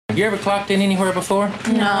You ever clocked in anywhere before?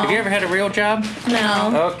 No. Have you ever had a real job?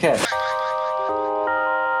 No. Okay.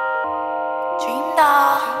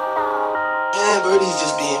 Yeah, birdies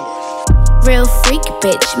just being Real freak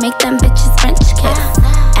bitch, make them bitches French kiss.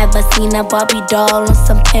 Ever seen a Barbie doll on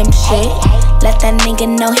some pimp shit? Let that nigga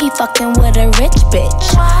know he fucking with a rich bitch.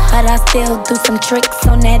 But I still do some tricks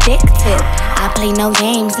on that dick tip. I play no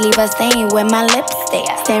games, leave a stain with my lipstick.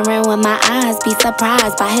 Staring with my eyes, be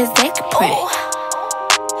surprised by his dick print.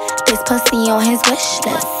 This pussy on his wish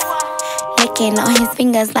list. Licking on his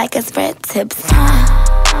fingers like it's red tips.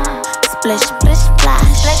 Splish, splish,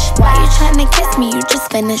 splash. Why you tryna kiss me? You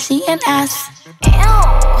just finish eating ass.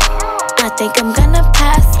 I think I'm gonna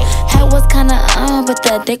pass. Head was kinda but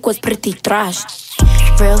the dick was pretty trash.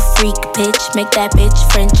 Real freak bitch, make that bitch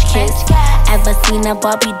French kiss. Ever seen a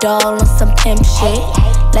Barbie doll on some pimp shit?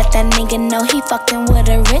 Let that nigga know he fucking with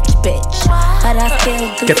a rich bitch. But I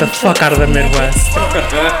still do. Get the fuck out of the Midwest. I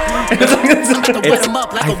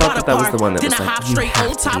thought that was the one that was like, you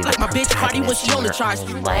have to be the protagonist in your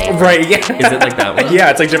own life. Right, yeah. Is it like that one?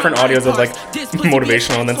 Yeah, it's like different audios of like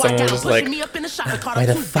motivational, and then someone was just like, why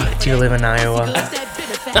the fuck do you live in Iowa?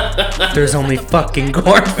 There's only fucking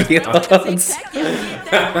cornfields.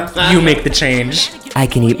 You make the change. I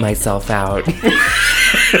can eat myself out.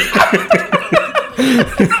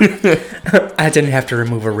 I didn't have to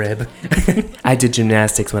remove a rib. I did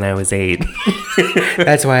gymnastics when I was 8.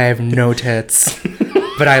 That's why I have no tits.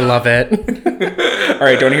 But I love it. All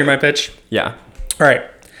right, do you want to hear my pitch? Yeah. All right.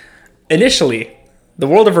 Initially, the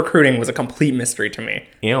world of recruiting was a complete mystery to me.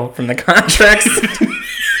 Ew. From the contracts.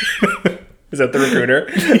 Is that the recruiter?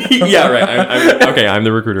 Yeah, right. I'm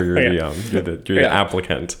the recruiter. You're the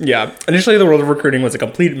applicant. Yeah. Initially, the world of recruiting was a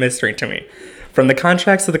complete mystery to me. From the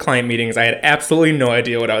contracts to the client meetings, I had absolutely no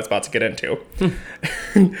idea what I was about to get into.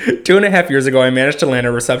 2.5 years ago, I managed to land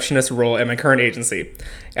a receptionist role at my current agency.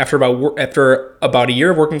 After about a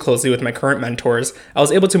year of working closely with my current mentors, I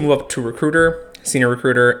was able to move up to recruiter, senior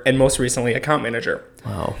recruiter, and most recently, account manager.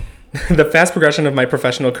 Wow. The fast progression of my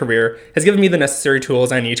professional career has given me the necessary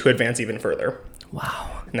tools I need to advance even further.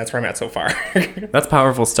 Wow. And that's where I'm at so far. That's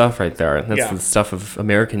powerful stuff right there. That's Yeah. the stuff of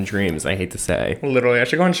American dreams, I hate to say. Literally, I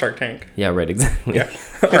should go on Shark Tank. Yeah, right, exactly. Yeah.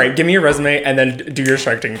 All right, give me your resume and then do your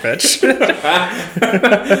Shark Tank pitch.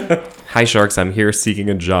 Hi, Sharks. I'm here seeking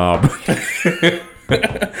a job.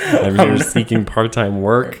 I'm here seeking part-time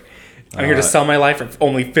work. I'm here to sell my life for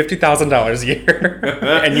only $50,000 a year.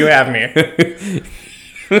 And you have me.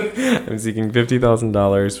 I'm seeking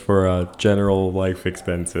 $50,000 for general life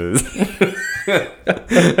expenses.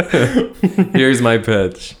 Here's my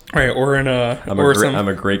pitch. All right, or in a... I'm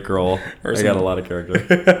a great girl. I got a lot of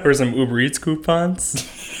character. Or some Uber Eats coupons.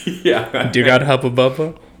 Yeah. Do you got Hubba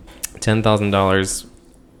Bubba? $10,000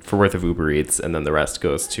 for worth of Uber Eats, and then the rest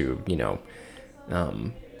goes to,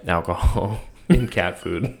 alcohol and cat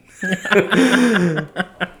food.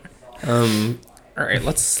 All right,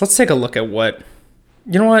 let's take a look at what...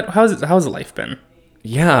 You know what? How's life been?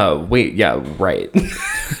 Yeah, wait, yeah, right.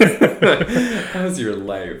 How's your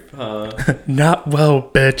life, huh? Not well,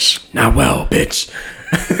 bitch. Not well, bitch.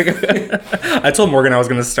 I told Morgan I was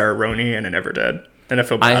going to start Roni, and I never did. And I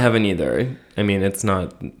feel bad. I haven't either. I mean, it's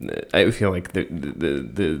not... I feel like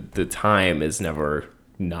the time is never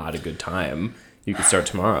not a good time. You could start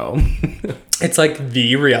tomorrow. It's like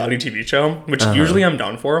the reality TV show, which usually I'm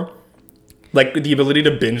down for. Like the ability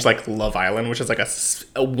to binge like Love Island, which is like a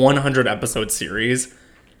 100 episode series.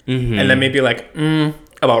 And then maybe like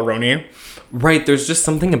about Roni. Right, there's just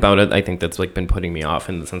something about it I think that's like been putting me off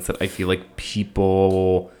in the sense that I feel like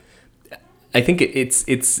people... I think it's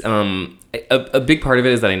a big part of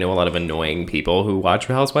it is that I know a lot of annoying people who watch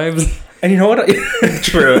Housewives. And you know what?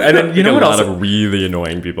 True. And then you know what a else? lot of really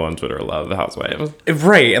annoying people on Twitter love Housewives.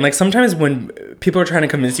 Right. And like sometimes when people are trying to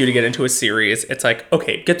convince you to get into a series, it's like,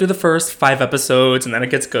 okay, get through the first 5 episodes and then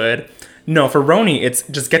it gets good. No, for Roni, it's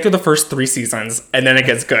just get through the first 3 seasons and then it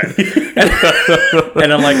gets good.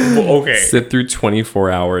 And I'm like, well, okay. Sit through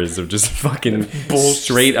 24 hours of just fucking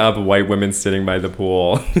straight up white women sitting by the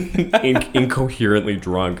pool, incoherently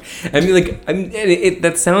drunk. I mean, like,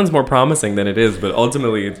 that sounds more promising than it is, but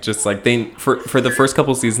ultimately it's just like for the first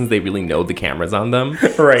couple seasons, they really know the camera's on them.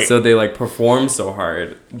 Right. So they like perform so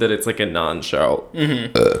hard that it's like a non-show.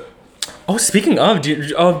 Oh, speaking of,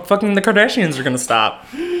 fucking the Kardashians are going to stop.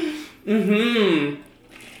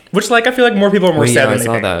 Which, like, I feel like more people are more sad than they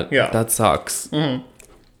think. I saw that. Yeah. That sucks.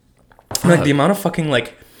 Like, the amount of fucking,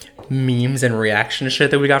 like, memes and reaction shit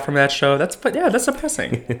that we got from that show, that's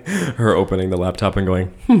depressing. Her opening the laptop and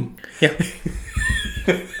going, Yeah.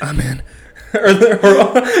 I'm in.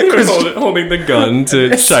 holding the gun to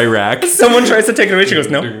Chirac. Someone tries to take it away, she goes,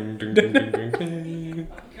 no.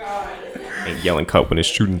 Ain't yelling cut when it's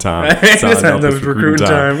shooting time. Sounds like recruiting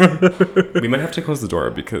time. We might have to close the door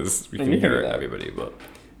because we can hear everybody, but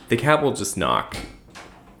the cat will just knock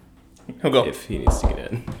He'll go. if he needs to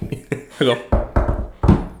get in. He'll go.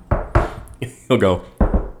 He'll go.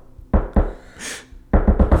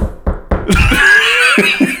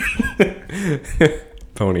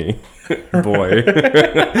 Pony. Boy.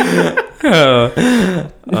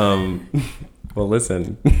 Well,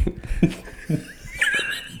 listen.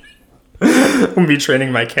 I'm be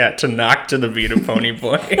training my cat to knock to the beat of Pony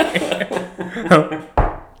Boy.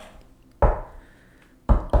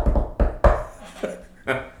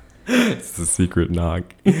 It's the secret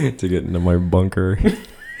knock to get into my bunker.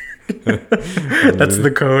 That's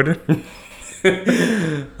the code.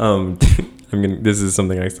 This is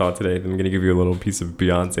something I saw today. I'm gonna give you a little piece of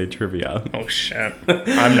Beyonce trivia. Oh shit.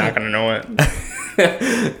 I'm not gonna know it.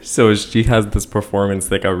 So she has this performance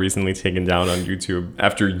that got recently taken down on YouTube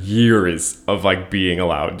after years of like being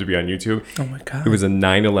allowed to be on YouTube. Oh my god. It was a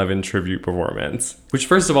 9/11 tribute performance. Which,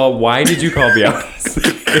 first of all, why did you call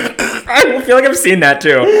Beyonce? I feel like I've seen that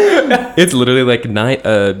too. It's literally like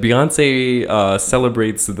Beyonce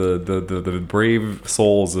celebrates the brave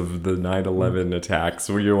souls of the 9/11 attacks,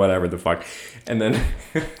 or whatever the fuck, and then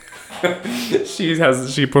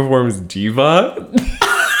she performs Diva.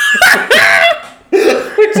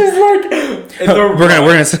 Which is like we're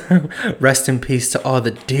gonna rest in peace to all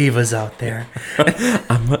the divas out there.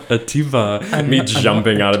 I'm a diva. Me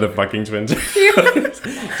jumping out of the fucking Twin Towers.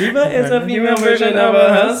 Diva is a female version of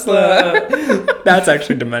a hustler. That's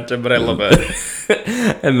actually demented, but I love it.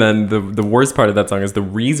 And then the worst part of that song is the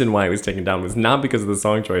reason why it was taken down was not because of the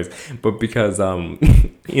song choice, but because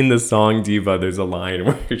in the song Diva, there's a line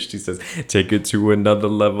where she says, "Take it to another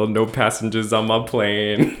level, no passengers on my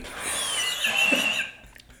plane."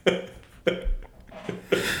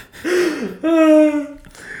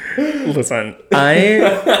 Listen,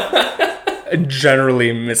 I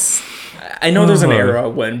generally I know there's an era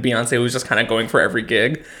when Beyonce was just kind of going for every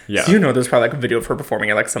gig. Yeah. So there's probably like a video of her performing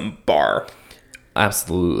at like some bar.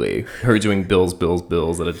 Absolutely. Her doing bills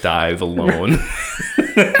at a dive alone.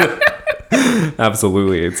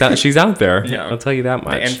 Absolutely. She's out there. Yeah. I'll tell you that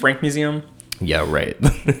much. The Anne Frank Museum. Yeah, right.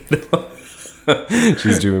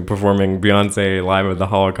 She's performing Beyonce live at the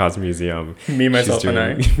Holocaust Museum. Me, Myself, and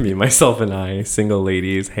I. Me, Myself, and I. Single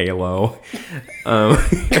Ladies, Halo.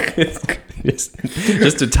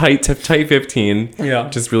 Just a tight 15. Yeah.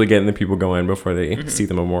 Just really getting the people going before they see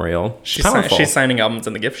the memorial. She's signing albums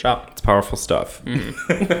in the gift shop. It's powerful stuff. The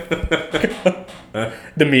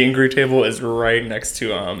meet and greet table is right next to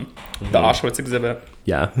the Auschwitz exhibit.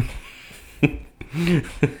 Yeah.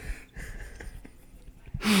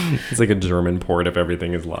 It's like a German port of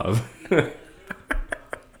Everything Is Love.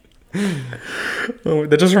 Oh,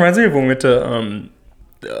 that just reminds me of when we went to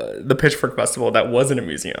the Pitchfork Festival that wasn't a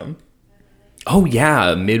museum. Oh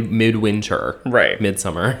yeah, midwinter. Right.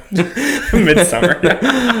 Midsummer. Midsummer.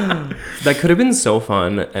 That could have been so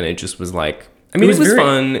fun, and it just was like, I mean, it was very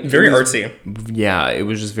fun. Very It was- artsy. Yeah, it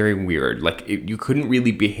was just very weird. Like, you couldn't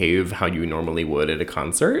really behave how you normally would at a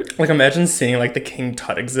concert. Like, imagine seeing, like, the King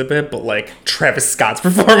Tut exhibit, but, like, Travis Scott's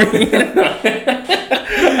performing.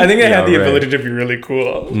 I think it had the ability to be really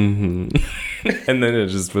cool. And then it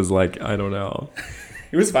just was like, I don't know.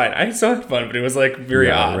 It was fine. I still had fun, but it was, like, very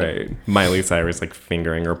odd. Right. Miley Cyrus, like,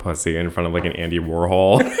 fingering her pussy in front of, like, an Andy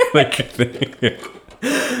Warhol.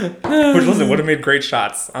 Which, listen, would have made great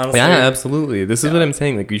shots, honestly. Yeah, absolutely. This is what I'm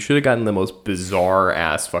saying. Like, you should have gotten the most bizarre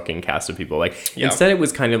ass fucking cast of people. Like, instead it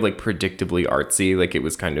was kind of like predictably artsy. Like, it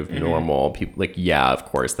was kind of normal. People, like, yeah, of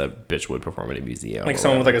course, that bitch would perform at a museum. Like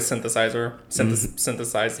someone with like a synthesizer.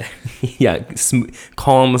 Synthesize. Yeah,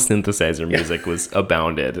 calm synthesizer music was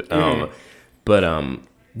abounded. But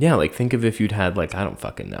yeah, like, think of if you'd had, like, I don't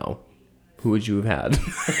fucking know. Who would you have had?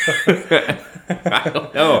 I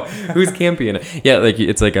don't know. Who's campy in it? Yeah, like,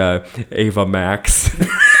 it's like a Ava Max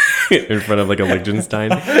in front of, like, a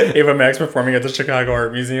Liechtenstein. Ava Max performing at the Chicago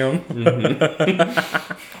Art Museum.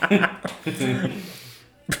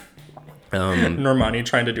 Normani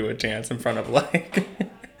trying to do a dance in front of, like,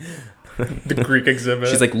 the Greek exhibit.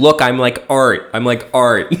 She's like, look, I'm like art. I'm like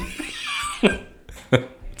art.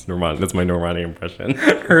 Normani. That's my Normani impression.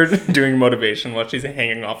 Her doing motivation while she's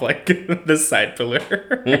hanging off like the side pillar.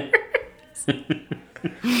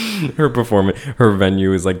 Her performance, her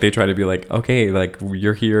venue is like, they try to be like, okay, like,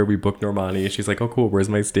 you're here, we booked Normani. She's like, oh cool, where's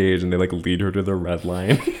my stage? And they like lead her to the red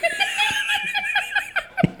line.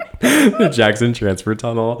 The Jackson Transfer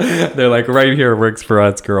Tunnel. They're like, right here works for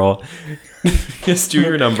us, girl. Just do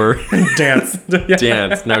your number. Dance.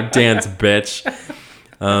 Dance. Now dance, bitch.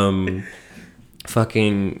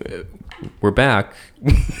 Fucking we're back.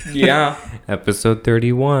 Yeah. Episode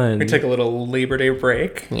 31. We took a little Labor Day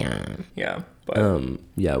break. Yeah. Yeah. But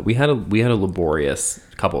Yeah, we had a laborious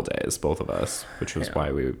couple days, both of us, which was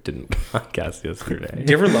why we didn't podcast yesterday.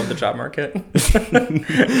 do you ever love the job market?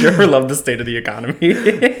 Do you ever love the state of the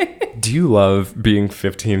economy? Do you love being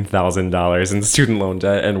 $15,000 in student loan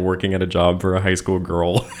debt and working at a job for a high school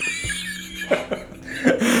girl?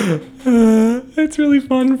 It's really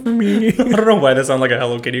fun for me. I don't know why that sounds like a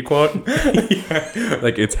Hello Kitty quote.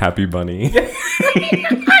 Like, it's Happy Bunny.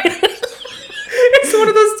 It's one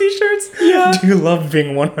of those t-shirts. Yeah. Do you love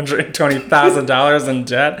being $120,000 in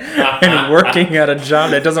debt and working at a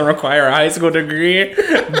job that doesn't require a high school degree?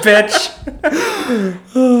 Bitch.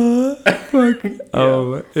 Fuck.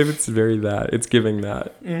 If it's very that, it's giving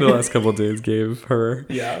that. The last couple of days gave her.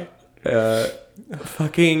 Yeah.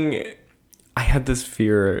 Fucking, I had this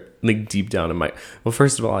fear, like, deep down in my... Well,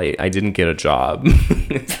 first of all, I didn't get a job.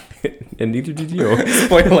 And neither did you.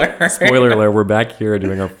 Spoiler. Spoiler alert, we're back here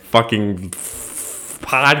doing a fucking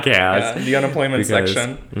podcast. Yeah, the unemployment Because-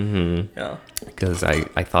 section. Yeah. Because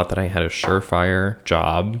I thought that I had a surefire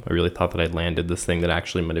job. I really thought that I landed this thing that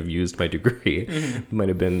actually might have used my degree. Might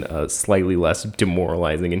have been slightly less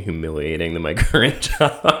demoralizing and humiliating than my current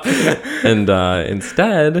job. And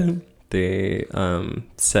instead, they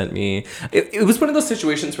sent me... It was one of those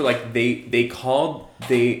situations where, like, they called...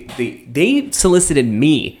 They solicited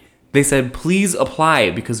me. They said, please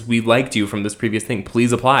apply because we liked you from this previous thing.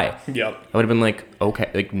 Please apply. Yep. I would have been like, okay,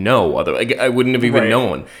 like, no. I wouldn't have even Right.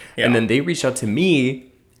 known. Yeah. And then they reached out to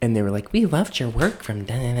me and they were like, we loved your work from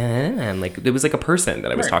da da da da. And like, it was like a person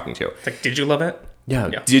that I was Right. talking to. It's like, did you love it? Yeah.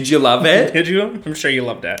 Yeah. Did you love it? Did you? I'm sure you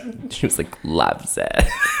loved it. She was like, loves it.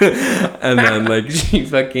 And then, like,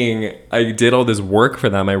 I did all this work for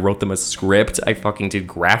them. I wrote them a script. I fucking did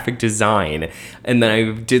graphic design. And then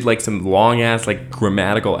I did, like, some long ass, like,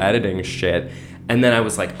 grammatical editing shit. And then I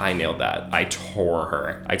was like, I nailed that. I tore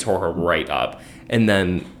her right up. And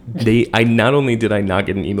then I not only did I not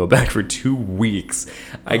get an email back for 2 weeks,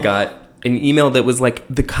 I got an email that was like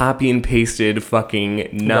the copy and pasted fucking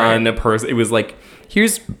non-person. It was like,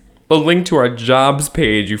 here's a link to our jobs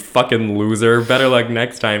page, you fucking loser. Better luck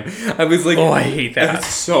next time. I was like, Oh, I hate that. It's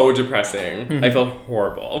so depressing. I felt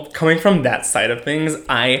horrible. Coming from that side of things,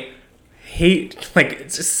 I hate, like,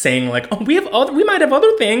 just saying, like, oh, we might have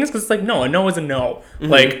other things, because it's like, no, a no is a no.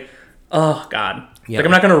 Like, oh, God. Yeah. Like,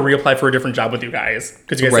 I'm not going to reapply for a different job with you guys,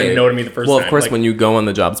 because you guys said no to me the first time. Well, of course, like, when you go on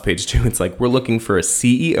the jobs page too, it's like, we're looking for a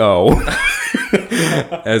CEO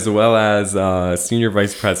as well as senior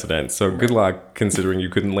vice president. So good luck, considering you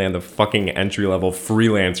couldn't land the fucking entry-level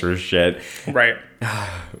freelancer shit. Right.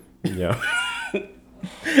 Yeah.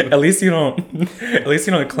 At least you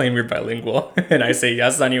don't claim you're bilingual, and I say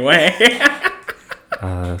yes anyway.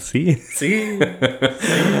 See? See?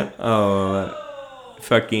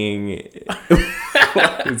 Fucking...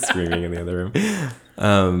 It's screaming in the other room.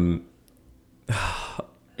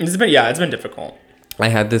 It's been difficult. I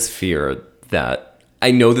had this fear that... I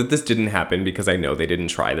know that this didn't happen because I know they didn't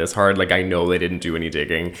try this hard. Like, I know they didn't do any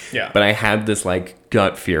digging. Yeah. But I had this, like,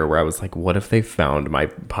 gut fear where I was like, what if they found my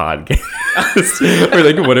podcast? Or,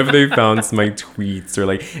 like, what if they found my tweets? Or,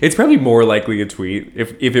 like, it's probably more likely a tweet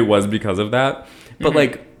if it was because of that. But,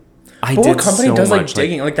 like, I But did what company so does, like, much,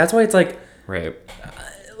 digging? Like, that's why it's, like... Right.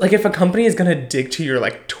 Like, if a company is gonna dig to your,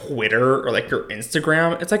 like, Twitter or, like, your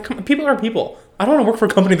Instagram, it's like, people are people. I don't want to work for a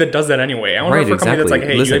company that does that anyway. I want to work for a company that's like,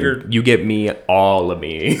 hey, Listen, you have your... you get me, all of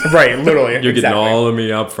me. Right, literally. You're getting all of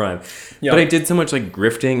me up front. Yeah. But I did so much, like,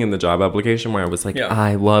 grifting in the job application where I was like, Yeah.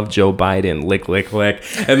 I love Joe Biden, lick, lick, lick.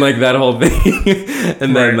 And, like, that whole thing.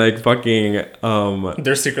 And then, Right. like, fucking...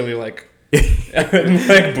 They're secretly, like...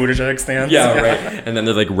 like, Buttigieg stands. Yeah, right. And then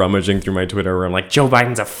they're, like, rummaging through my Twitter where I'm like, Joe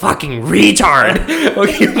Biden's a fucking retard.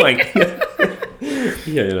 Okay, like...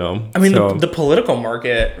 Yeah, you know. I mean, so, the political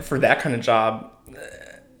market for that kind of job,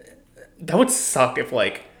 that would suck if,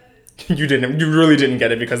 like, you really didn't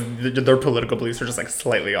get it because their political beliefs are just, like,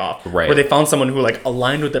 slightly off. Right. Where they found someone who, like,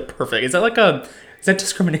 aligned with it perfect. Is that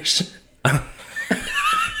discrimination?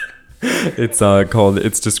 it's called,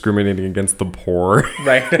 it's discriminating against the poor.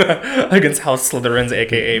 Right. Against House Slytherins,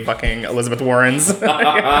 aka fucking Elizabeth Warrens.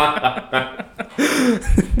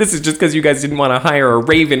 This is just because you guys didn't want to hire a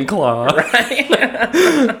Ravenclaw.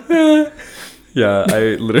 Right. Yeah,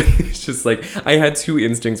 I literally, it's just like, I had two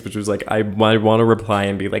instincts, which was like, I want to reply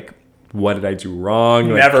and be like, what did I do wrong?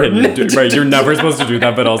 Like, Never. Right, you're never supposed to do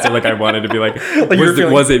that, but also like I wanted to be like,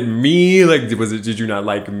 was it me? Like, did you not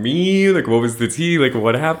like me? Like, what was the tea? Like,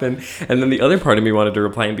 what happened? And then the other part of me wanted to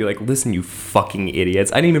reply and be like, listen, you fucking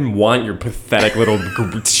idiots. I didn't even want your pathetic little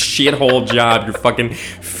shithole job. Your fucking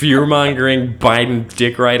fear-mongering, Biden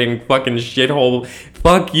dick-riding fucking shithole.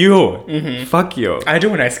 Fuck you. Mm-hmm. Fuck you. I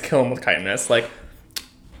do a nice kill him with kindness. Like,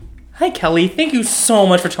 hi, Kelly. Thank you so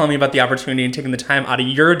much for telling me about the opportunity and taking the time out of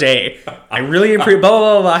your day. I really appreciate blah,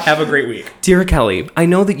 blah, blah, blah. Have a great week. Dear Kelly, I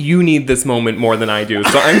know that you need this moment more than I do,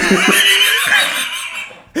 so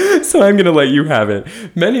I'm going to let you have it.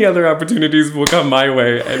 Many other opportunities will come my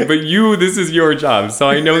way, but this is your job, so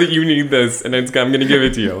I know that you need this, and I'm going to give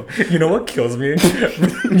it to you. You know what kills me?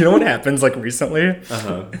 You know what happens, like, recently?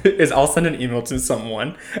 Is I'll send an email to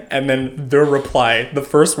someone, and then their reply, the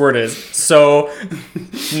first word is, so,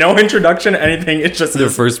 no introduction, anything, it's just... Their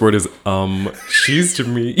first word is, she's to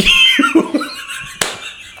me.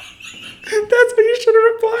 That's what you should have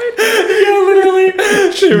replied. Yeah, literally.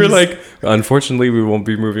 They were like, unfortunately, we won't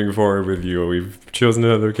be moving forward with you. We've chosen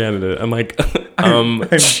another candidate. I'm like,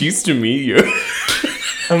 she's to meet you.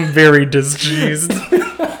 I'm very displeased.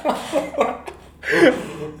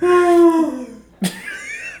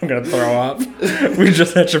 I'm gonna throw up. We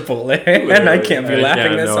just had Chipotle, and I can't be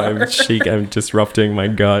laughing this hard. I'm disrupting my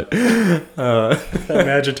gut. I'm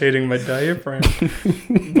agitating my diaphragm.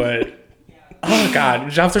 But... oh god,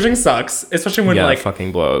 job searching sucks, especially when like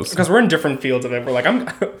fucking blows. Because we're in different fields of it. We're like, I'm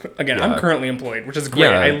currently employed, which is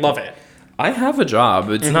great. Yeah. I love it. I have a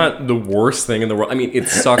job. It's not the worst thing in the world. I mean, it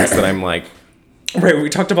sucks that I'm like, right. We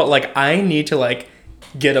talked about like I need to like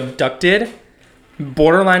get abducted,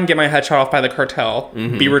 borderline get my head shot off by the cartel,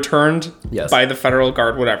 be returned by the federal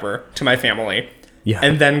guard, whatever, to my family. Yeah.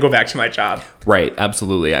 And then go back to my job. Right,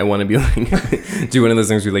 absolutely. I want to be like, do one of those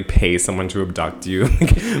things where you like pay someone to abduct you.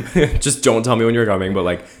 Like, just don't tell me when you're coming, but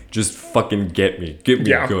like, just fucking get me good.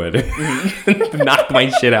 Knock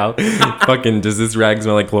my shit out. Fucking, does this rag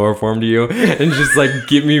smell like chloroform to you? And just like,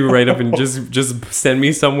 get me right up and just send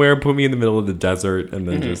me somewhere, put me in the middle of the desert, and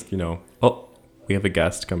then just, oh, we have a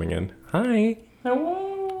guest coming in. Hi.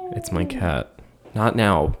 Hello. It's my cat. Not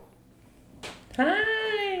now.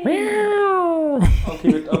 Hi. Meow. I'll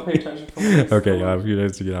pay attention for this. Okay, yeah, if you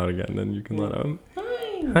guys to get out again, then you can let him.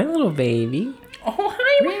 Hi, little baby. Oh,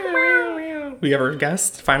 hi. We have our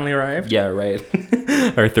guest finally arrived. Yeah, right.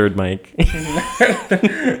 Our third mic.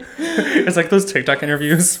 It's like those TikTok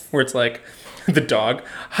interviews where it's like the dog.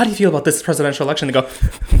 How do you feel about this presidential election? They go.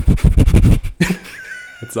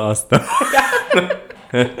 It's us though.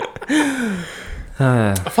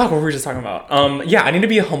 Fuck, what were we just talking about? Yeah, I need to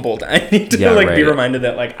be humbled. I need to be reminded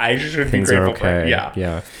that like I should be grateful for it.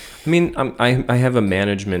 Yeah. I mean, I have a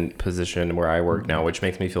management position where I work now, which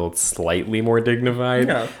makes me feel slightly more dignified.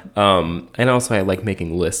 Yeah. And also I like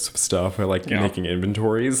making lists of stuff. I like making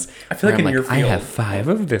inventories. I feel like in your field, I have 5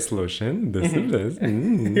 of this lotion, this of this.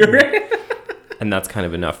 And that's kind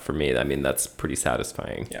of enough for me. I mean, that's pretty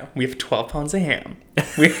satisfying. Yeah. We have 12 pounds of ham.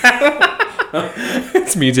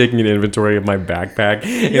 It's me taking an inventory of my backpack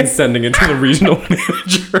and sending it to the regional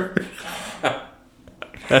manager.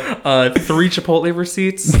 3 Chipotle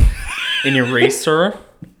receipts, an eraser,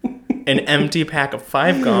 an empty pack of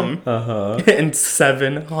 5 gum, and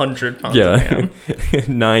 700 pounds of ham.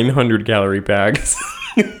 900 calorie packs.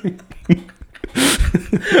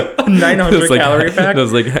 900 calorie pack?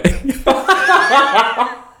 Those like...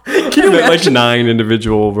 Can you like 9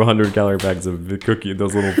 individual 100 calorie packs of the cookie,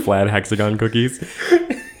 those little flat hexagon cookies.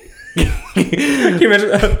 Can you imagine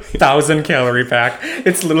 1,000 calorie pack?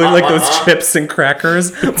 It's literally like those chips and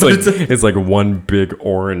crackers. It's like one big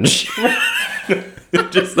orange.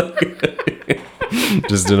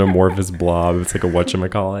 just an amorphous blob. It's like a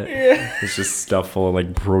whatchamacallit. Yeah. It's just stuff full of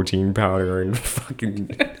like protein powder and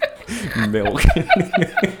fucking milk.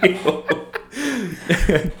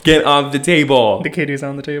 Get off the table. The kitty's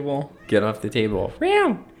on the table. Get off the table.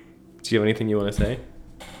 Meow. Do you have anything you want to say?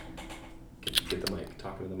 Get the mic.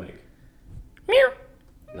 Talking to the mic. Meow.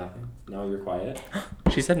 Nothing. No, you're quiet.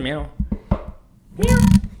 She said meow. Meow.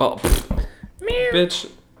 Oh. Meow. Bitch.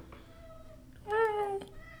 Meow.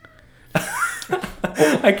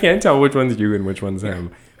 I can't tell which one's you and which one's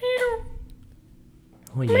him. Meow.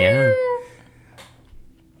 Oh yeah. Meow.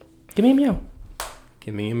 Give me a meow.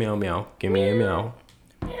 Give me a meow meow. Give me a meow.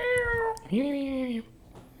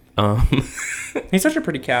 He's such a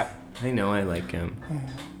pretty cat. I know, I like him.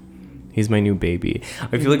 He's my new baby.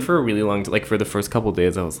 I feel like for a really long time, like for the first couple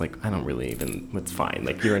days, I was like, I don't really even, it's fine.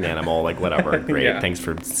 Like, you're an animal, like, whatever. Great. Yeah. Thanks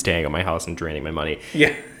for staying at my house and draining my money.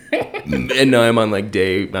 Yeah. And now I'm on like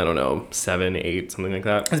day, I don't know, 7, 8, something like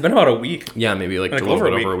that. It's been about a week. Yeah, maybe like a little over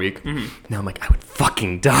bit a over a week. Now I'm like, I would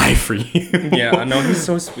fucking die for you. Yeah, no, he's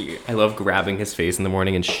so sweet. I love grabbing his face in the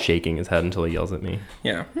morning and shaking his head until he yells at me.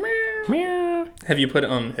 Yeah. Meow. Have you put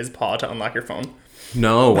his paw to unlock your phone?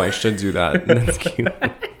 No, I should do that. That's cute.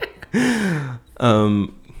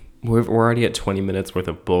 We're already at 20 minutes worth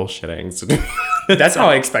of bullshitting. So That's how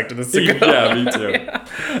I expected this to go. yeah, me too.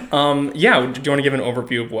 Yeah, do you want to give an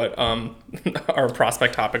overview of what our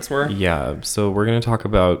prospect topics were? Yeah, so we're going to talk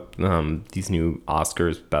about these new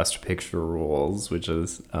Oscars Best Picture rules, which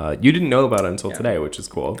is, you didn't know about it until today, which is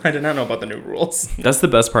cool. I did not know about the new rules. That's the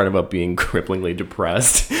best part about being cripplingly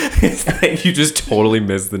depressed, is that you just totally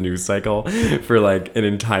miss the news cycle for like an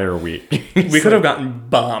entire week. We could have gotten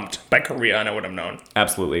bombed by Korea and I would have known.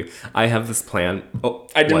 Absolutely. I have this plan. Oh,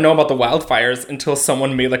 I didn't know about the wildfires until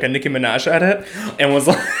someone made like a Nicki Minaj edit and was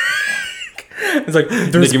like, it's like,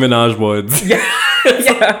 there's Nicki Minaj Woods.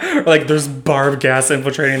 yeah, or like there's barb gas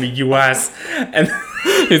infiltrating the U.S. and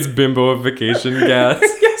It's bimboification gas.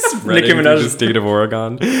 yes, Spreading Nicki through Minaj, the state of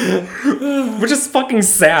Oregon. which is fucking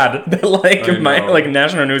sad that like I my know. like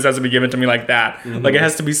national news has to be given to me like that. Like it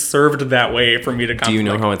has to be served that way for me to come. Do you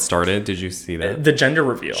know how it started? Did you see that? the gender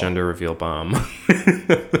reveal? Gender reveal bomb.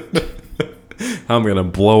 I'm gonna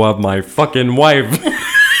blow up my fucking wife.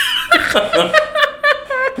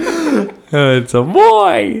 It's a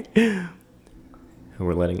boy. And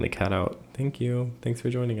we're letting the cat out. Thank you. Thanks for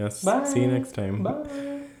joining us. Bye. See you next time. Look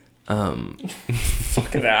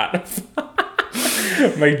at that.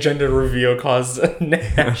 My gender reveal caused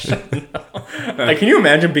national. Like, can you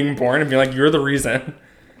imagine being born and being like, you're the reason?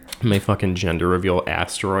 My fucking gender reveal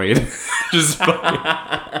asteroid. Just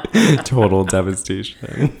fucking total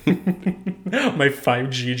devastation. My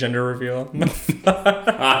 5G gender reveal.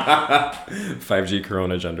 5G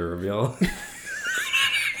Corona gender reveal.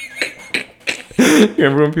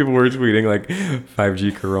 Remember when people were tweeting like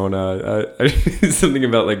 5G Corona, something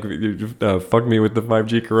about like fuck me with the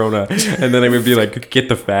 5G Corona, and then I would be like, get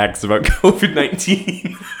the facts about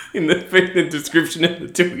COVID-19 in the description of the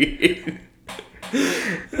tweet.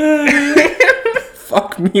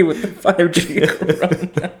 Fuck me with the 5G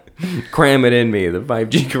corona. Cram it in me, the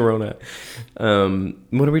 5G Corona.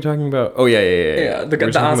 What are we talking about? Oh yeah. The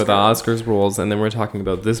We're talking about the Oscars rules, and then we're talking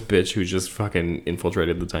about this bitch who just fucking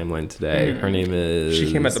infiltrated the timeline today. Her name is...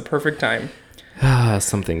 She came at the perfect time.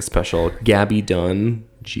 something special. Gabby Dunn,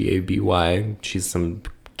 Gaby. She's some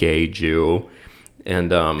gay Jew,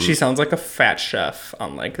 and She sounds like a fat chef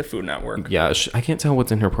on like the Food Network. yeah, I can't tell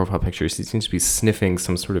what's in her profile picture. She seems to be sniffing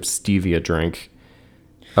some sort of stevia drink.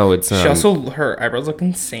 Oh, it's She also, her eyebrows look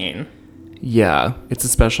insane. yeah, it's a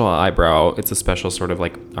special eyebrow. It's a special sort of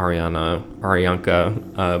like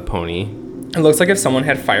Arianka pony. It looks like if someone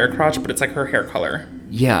had fire crotch, but it's like her hair color.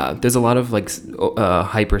 Yeah, there's a lot of like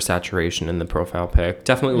hyper saturation in the profile pic.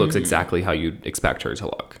 Definitely looks exactly how you'd expect her to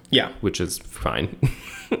look. Yeah. Which is fine.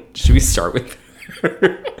 Should we start with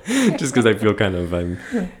her? Just because I feel kind of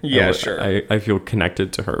Sure. I feel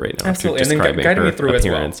connected to her right now. Absolutely, To and then describing guiding her me through as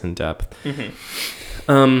well. appearance in depth.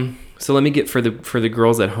 So let me get for the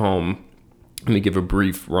girls at home. Let me give a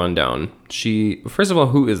brief rundown. First of all,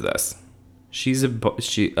 who is this? She's bio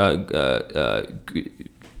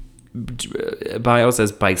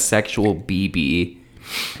says bisexual BB,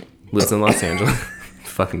 lives in Los Angeles.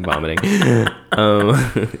 Fucking vomiting.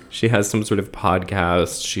 She has some sort of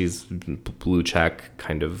podcast. She's blue check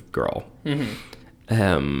kind of girl.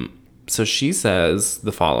 So she says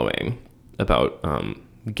the following about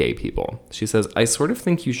gay people. She says, I sort of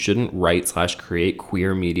think you shouldn't write/create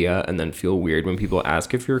queer media and then feel weird when people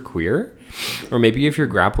ask if you're queer. Or maybe if you're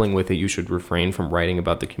grappling with it, you should refrain from writing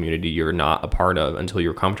about the community you're not a part of until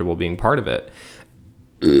you're comfortable being part of it.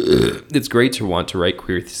 It's great to want to write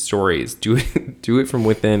queer stories. Do it from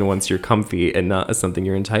within once you're comfy and not as something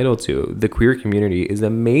you're entitled to. The queer community is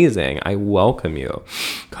amazing. I welcome you.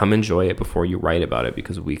 Come enjoy it before you write about it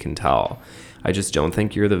because we can tell. I just don't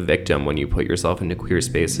think you're the victim when you put yourself into queer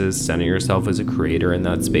spaces, center yourself as a creator in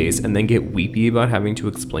that space, and then get weepy about having to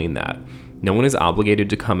explain that. No one is obligated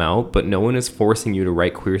to come out, but no one is forcing you to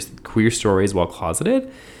write queer stories while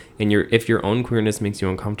closeted. And if your own queerness makes you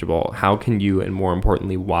uncomfortable, how can you, and more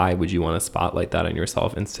importantly, why would you want to spotlight that on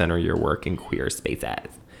yourself and center your work in queer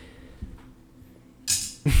spaces?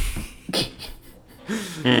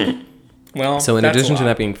 Well, So in that's addition a to lot.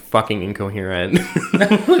 that being fucking incoherent,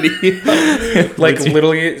 like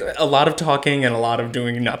literally a lot of talking and a lot of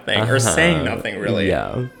doing nothing or saying nothing really.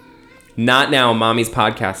 yeah. Not now, mommy's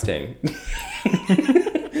podcasting.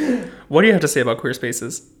 What do you have to say about queer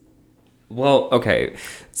spaces? Well, okay.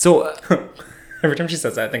 So Every time she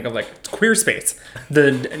says that, I think of like Queer Space,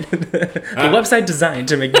 the website designed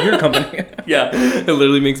to make your company. Yeah, it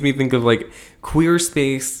literally makes me think of like Queer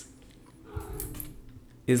Space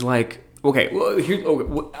is like, okay, well, here,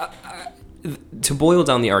 to boil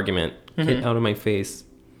down the argument, get out of my face.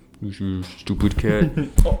 You stupid cat.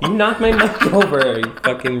 You knocked my mic over, you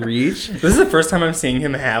fucking reach. This is the first time I'm seeing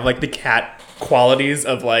him have like the cat qualities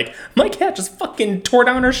of like, my cat just fucking tore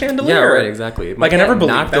down our chandelier. Yeah, right, exactly. Like I never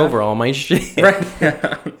believed knocked that. over all my shit. Right.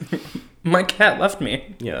 Yeah. My cat left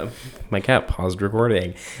me. Yeah, my cat paused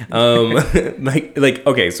recording.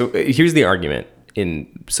 Okay, so here's the argument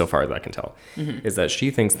in so far as I can tell, is that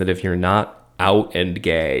she thinks that if you're not out and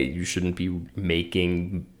gay, you shouldn't be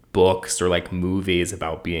making books or like movies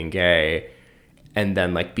about being gay and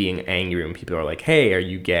then like being angry when people are like, hey, are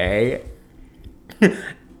you gay?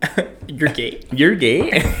 You're gay. You're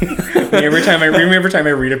gay? every time I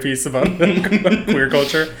read a piece about queer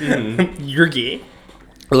culture, you're gay.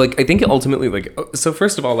 Or like, I think ultimately, like, so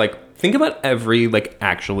first of all, like, think about every like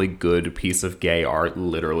actually good piece of gay art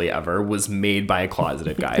literally ever was made by a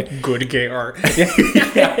closeted guy. Good gay art.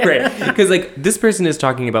 Yeah, right. Because like this person is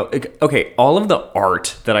talking about like, okay, all of the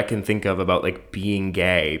art that I can think of about like being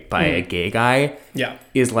gay by a gay guy,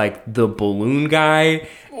 is like the balloon guy,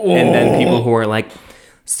 and then people who are like,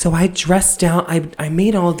 so I dressed down, I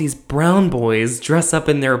made all these brown boys dress up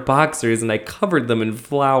in their boxers and I covered them in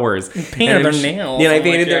flowers. Painted their nails. Yeah, I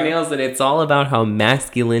painted their nails, and it's all about how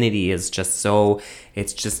masculinity is just so,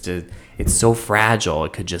 it's so fragile.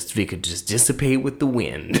 It could just dissipate with the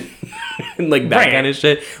wind. And like that kind of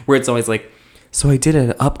shit, where it's always like, so I did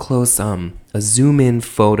an up close, a zoom in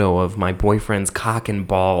photo of my boyfriend's cock and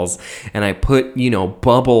balls, and I put,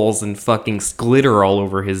 bubbles and fucking glitter all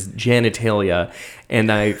over his genitalia, and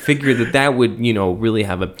I figured that would, really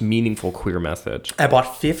have a meaningful queer message. I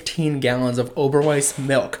bought 15 gallons of Oberweis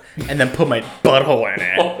milk and then put my butthole in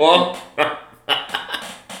it.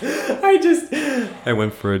 I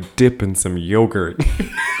went for a dip in some yogurt.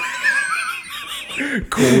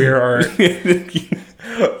 Queer art.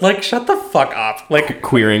 Like, shut the fuck up. Like,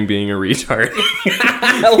 Queering being a retard.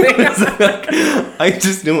 I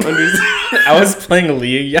just don't understand. I was playing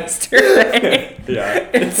League yesterday. Yeah.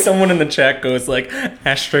 And someone in the chat goes like,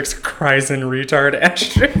 asterisk cries in retard,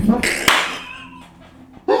 asterisk.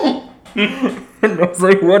 And I was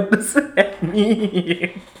like, what does that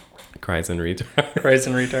mean? Cries and retard. Cries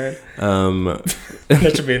in retard.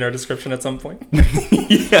 That should be in our description at some point.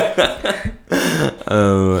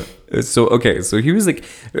 So he was like,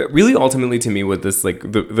 really ultimately to me with this, like,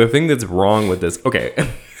 the thing that's wrong with this, okay.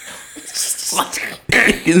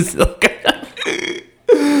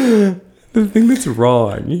 The thing that's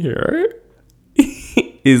wrong here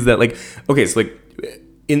is that, like, okay, so like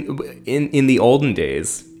in the olden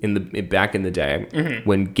days, back in the day,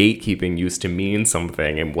 when gatekeeping used to mean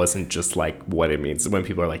something and wasn't just like what it means, when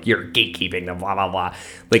people are like, you're gatekeeping, blah blah blah,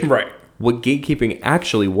 like, right, what gatekeeping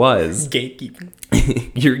actually was, gatekeeping.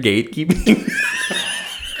 You're gatekeeping.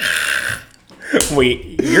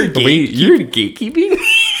 Wait, you're gatekeeping? Wait, you're gatekeeping?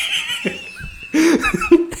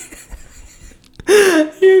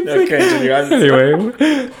 Okay, continue.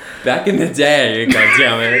 Anyway, back in the day,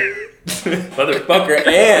 goddammit, motherfucker,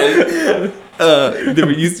 and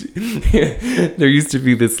there used to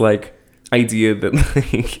be this like idea that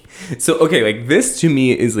like, so okay, like this to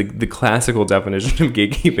me is like the classical definition of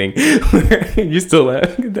gatekeeping. Where you're still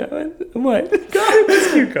laughing at that one? What? God,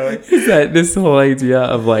 let's keep going. Is that this whole idea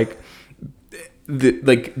of like,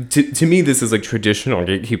 to me this is like traditional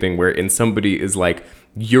gatekeeping, wherein somebody is like,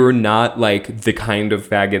 you're not like the kind of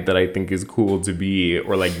faggot that I think is cool to be,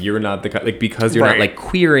 or like you're not the kind, like, because you're not like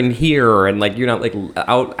queer in here, and like you're not like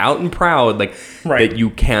out and proud, like that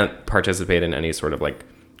you can't participate in any sort of like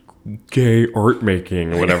gay art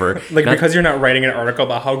making or whatever. Like, because you're not writing an article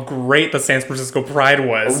about how great the San Francisco Pride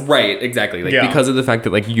was. Right, exactly. Like, because of the fact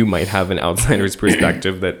that like you might have an outsider's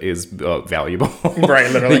perspective that is valuable.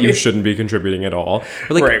 Right, literally. That you shouldn't be contributing at all.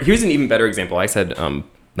 Or like, here's an even better example. I said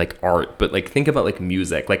like art, but like think about like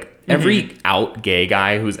music. Like every out gay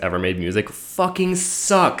guy who's ever made music fucking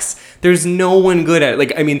sucks. There's no one good at it.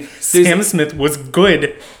 Like, I mean, Sam Smith was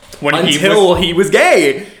good until he was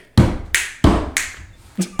gay.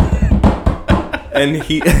 And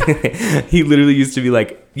he literally used to be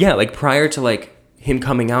like, yeah, like prior to like him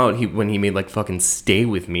coming out, when he made like fucking Stay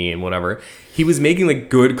With Me and whatever, he was making like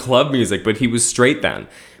good club music, but he was straight then.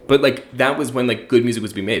 But like that was when like good music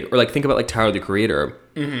was being made. Or like think about like Tyler the Creator,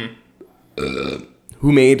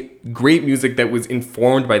 who made great music that was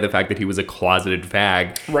informed by the fact that he was a closeted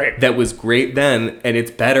fag. Right. That was great then, and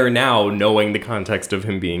it's better now knowing the context of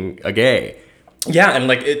him being a gay. Yeah, and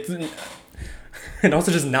like it's and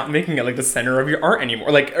also just not making it like the center of your art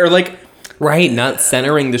anymore. Like, Right, not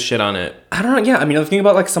centering the shit on it. I don't know. Yeah, I mean, I'm thinking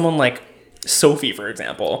about like someone like Sophie, for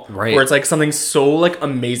example, Right. where it's like something so like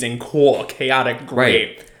amazing, cool, chaotic,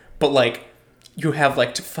 great, Right. but like you have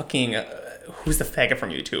like fucking who's the faggot from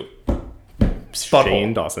YouTube?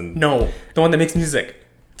 Shane Dawson. No, the one that makes music.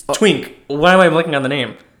 Twink. Why am I blanking on the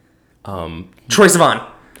name? Troye Sivan.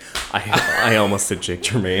 I almost said Jake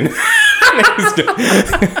Jermaine.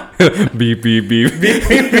 Beep, beep, beep.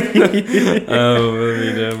 Let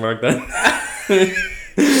me mark that.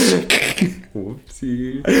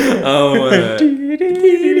 Whoopsie.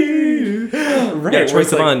 Right. Yeah, where Troye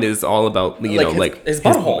it's like- Sivan is all about, you like know, his- like his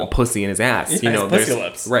butthole. pussy and his ass. Yeah, you know, his pussy there's-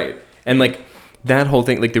 lips. Right. And like that whole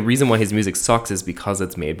thing, like the reason why his music sucks is because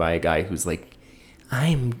it's made by a guy who's like,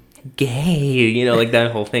 I'm gay. You know, like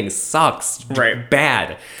that whole thing sucks. Right.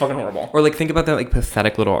 Bad. fucking horrible. Or like think about that like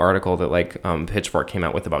pathetic little article that like Pitchfork came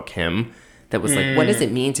out with about Kim. That was like, what does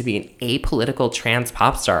it mean to be an apolitical trans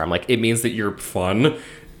pop star? I'm like, it means that you're fun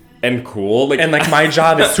and cool. Like, And like my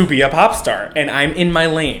job is to be a pop star, and I'm in my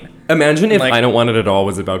lane. imagine if like- I Don't Want It At All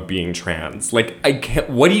was about being trans. Like, I can't.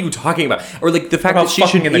 What are you talking about? Or like the fact About that she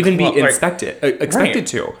fucking should in the even be club, like- expected Right.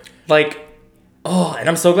 to. Like, oh, and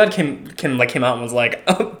I'm so glad Kim came out and was like,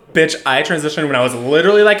 oh, bitch, I transitioned when I was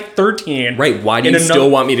literally like 13. Right? Why do In you another- still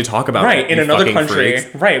want me to talk about it? Right, in you another fucking country.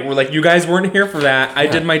 freaks? Right, we're like, you guys weren't here for that. I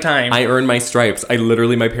did my time. I earned my stripes.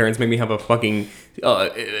 My parents made me have a fucking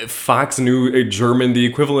Fox News, German, the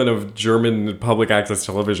equivalent of German public access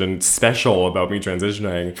television special about me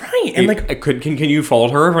transitioning. Right, and like- can you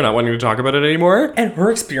fault her for not wanting to talk about it anymore? And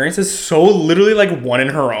her experience is so literally like one in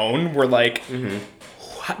her own. We're like,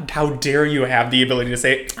 how dare you have the ability to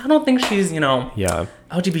say, I don't think she's, Yeah.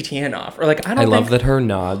 LGBT enough. Or like, I I don't love think. that her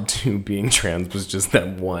nod to being trans was just that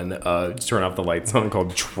one turn off the light song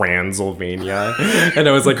called Transylvania. And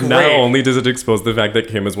I was like, not Great. only does it expose the fact that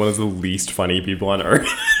Kim is one of the least funny people on earth,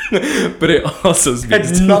 but it also speaks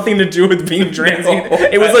Had to nothing to do with being trans.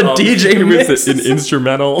 It was a DJ It mix. was an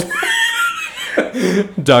instrumental.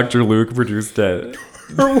 Dr. Luke produced it.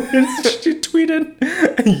 She tweeted,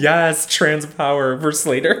 yes, trans power for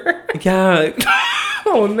Slater. Yeah.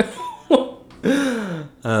 Oh no.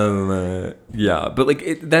 Yeah, but like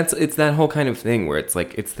it's that whole kind of thing where it's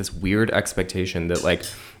like it's this weird expectation that like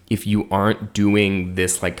if you aren't doing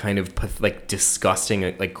this like kind of like disgusting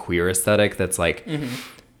like queer aesthetic that's like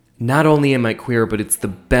not only am I queer, but it's the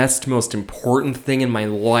best, most important thing in my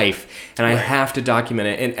life, and I have to document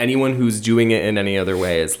it. And anyone who's doing it in any other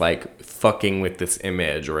way is like fucking with this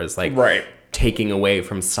image, or is like Right. taking away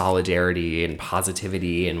from solidarity and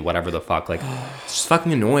positivity and whatever the fuck. Like, it's just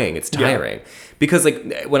fucking annoying. It's tiring. Because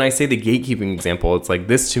like when I say the gatekeeping example, it's like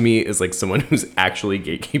this to me is like someone who's actually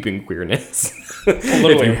gatekeeping queerness.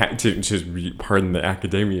 If you had to just pardon the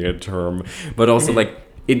academia term, but also like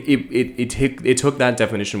it took that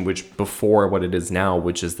definition, which before what it is now,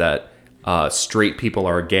 which is that straight people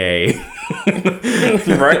are gay,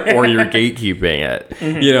 Right. or you're gatekeeping it.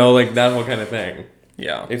 You know, like that whole kind of thing.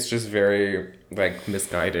 Yeah. It's just very like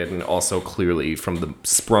misguided, and also clearly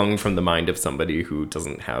sprung from the mind of somebody who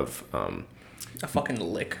doesn't have a fucking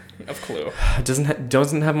lick of clue.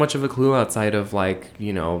 doesn't have much of a clue outside of like,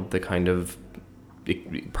 you know, the kind of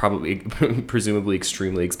probably presumably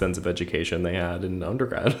extremely expensive education they had in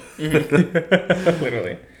undergrad.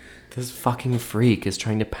 Literally. This fucking freak is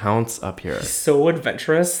trying to pounce up here. So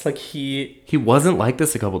adventurous. Like He wasn't like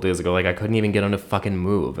this a couple days ago. Like I couldn't even get him to fucking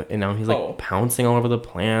move, and now he's like pouncing all over the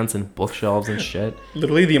plants and bookshelves and shit.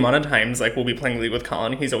 literally the amount of times like we'll be playing League with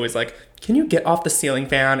Colin, he's always like, can you get off the ceiling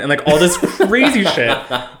fan? And like all this crazy shit.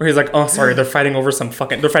 Where he's like, oh sorry, they're fighting over the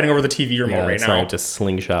TV remote Yeah, right sorry, I now. have to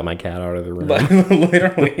slingshot my cat out of the room. But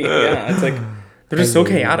literally, yeah. It's like they're just so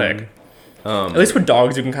chaotic. At least with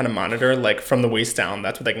dogs, you can kind of monitor, like, from the waist down.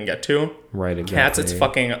 That's what they can get to. Right, exactly. Cats, it's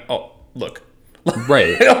fucking... Oh, look.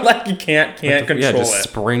 Right. Like, you can't control Yeah, it just it.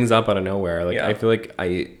 springs up out of nowhere. Like Yeah. I feel like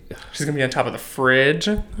She's going to be on top of the fridge.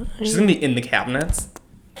 She's going to be in the cabinets.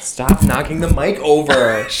 stop knocking the mic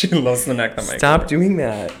over. She loves to knock the mic. Stop doing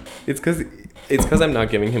that. It's because I'm not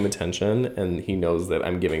giving him attention, and he knows that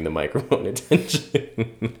I'm giving the microphone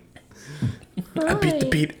attention. I beat the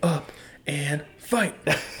beat up and fight.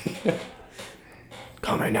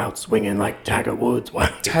 Coming out swinging like Tiger Woods. Wow.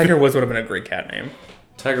 Tiger Woods would have been a great cat name.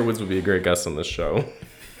 Tiger Woods would be a great guest on this show.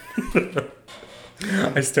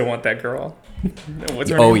 I still want that girl.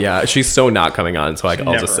 What's her Oh name? yeah, she's so not coming on. So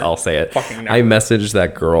I'll say it. Fucking never. I messaged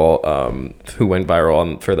that girl who went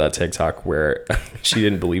viral for that TikTok where she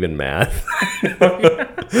didn't believe in math.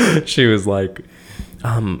 She was like,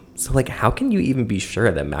 So like, how can you even be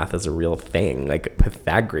sure that math is a real thing? Like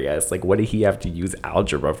Pythagoras, like what did he have to use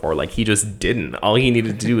algebra for? Like he just didn't. All he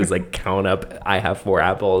needed to do was like count up, I have 4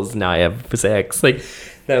 apples, now I have 6. Like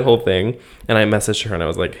that whole thing. And I messaged her and I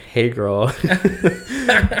was like, hey girl,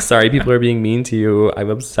 sorry people are being mean to you. I'm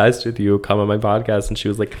obsessed with you. Come on my podcast. And she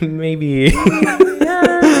was like, maybe.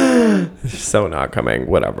 So not coming.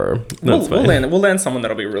 Whatever. We'll land someone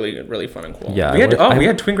that'll be really, really fun and cool. Yeah, we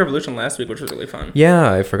had Twink Revolution last week, which was really fun.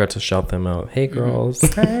 Yeah, I forgot to shout them out. Hey girls.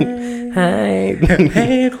 Hi.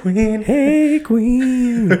 Hey queen. Hey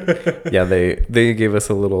queen. Yeah, they gave us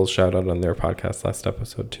a little shout out on their podcast last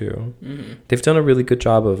episode too. They've done a really good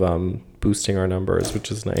job of boosting our numbers,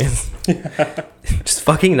 which is nice. Just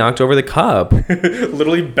fucking knocked over the cup.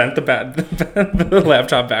 Literally bent the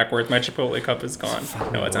laptop backwards. My Chipotle cup is gone.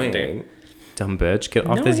 No, it's empty. Dumb bitch, get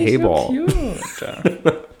off the table. So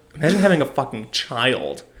cute. Imagine having a fucking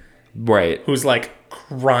child Right. who's like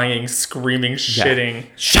crying, screaming, shitting.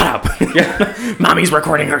 Shut up. Yeah. Mommy's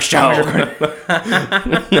recording her show.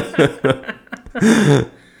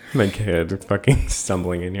 My kid fucking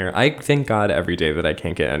stumbling in here. I thank God every day that I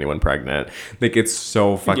can't get anyone pregnant. Like, it's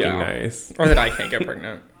so fucking nice. Or that I can't get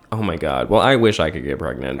pregnant. Oh my God. Well, I wish I could get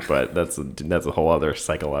pregnant, but that's a whole other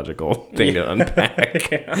psychological thing to unpack.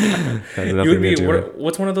 Has nothing to do with.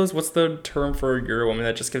 What's one of those? What's the term for you're a woman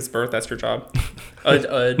that just gives birth? That's your job.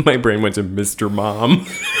 My brain went to Mr. Mom.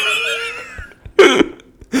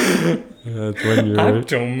 That's when you're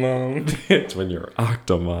Octomom. It's when you're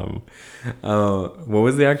Octomom. What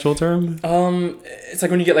was the actual term? It's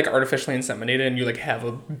like when you get like artificially inseminated and you like have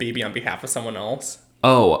a baby on behalf of someone else.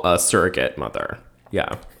 Oh, a surrogate mother.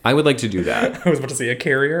 Yeah, I would like to do that. I was about to say a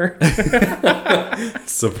carrier.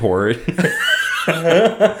 Support.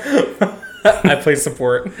 I play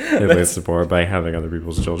support. I play support by having other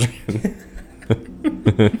people's children.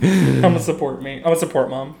 I'm a support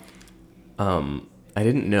mom. I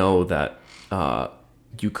didn't know that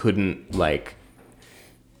you couldn't like.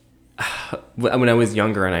 When I was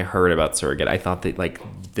younger and I heard about surrogate, I thought that like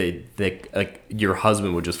like your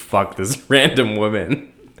husband would just fuck this random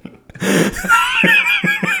woman.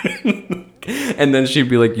 And then she'd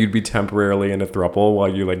be like, you'd be temporarily in a throuple while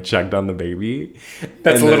you like checked on the baby.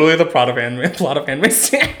 That's literally the plot of Handmaid's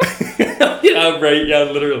Tale. Yeah, right. Yeah,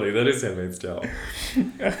 literally. That is Handmaid's Tale.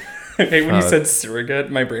 Okay, when you said surrogate,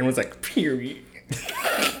 my brain was like, period.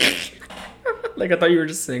 Like I thought you were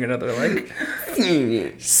just saying another like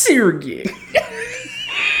surrogate.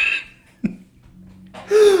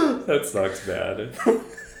 That sucks bad.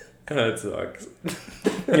 That sucks.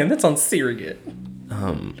 Yeah, that sounds surrogate.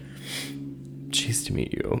 Cheese to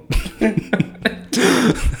meet you.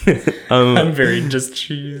 I'm very just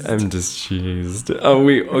cheesed. I'm just cheesed. Oh,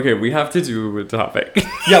 we have to do a topic.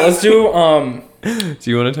 Yeah, let's do Do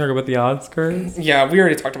you want to talk about the Oscars? Yeah, we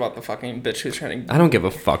already talked about the fucking bitch who's trying to. I don't give a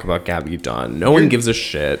fuck about Gabby Dunn. No one gives a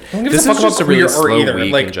shit. No one gives a fuck about queer or either.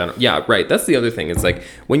 Week like, in general. Yeah, right. That's the other thing. It's like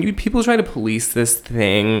when people try to police this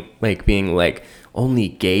thing, like being like only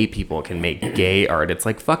gay people can make gay art. It's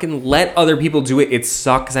like fucking let other people do it. It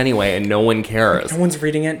sucks anyway, and no one cares. No one's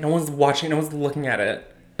reading it. No one's watching. No one's looking at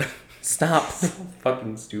it. Stop.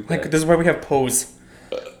 Fucking stupid. Like this is why we have Pose.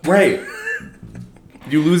 Right.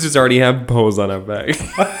 You losers already have Pose on our back.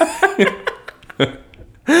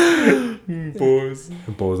 Pose.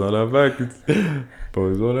 Pose on our back.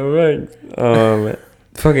 Pose on our back.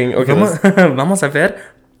 Fucking okay. Vamos a ver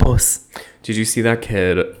Pose. Did you see that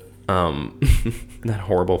kid? That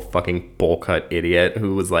horrible fucking bowl cut idiot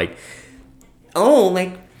who was like, "Oh,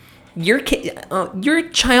 like your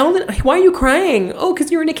child. Why are you crying? Oh, because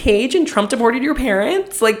you're in a cage and Trump deported your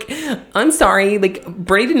parents. Like, I'm sorry. Like,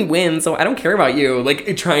 Bernie didn't win, so I don't care about you.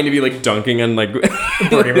 Like, trying to be like dunking on like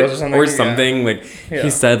Bernie Bros or something. Yeah. Like, he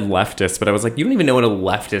said leftist, but I was like, you don't even know what a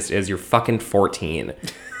leftist is. You're fucking 14.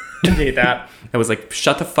 I hate that. I was like,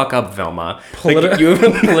 shut the fuck up, Velma.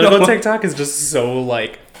 Political TikTok is just so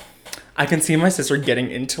like. I can see my sister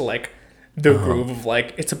getting into like the groove of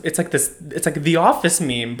like it's like the Office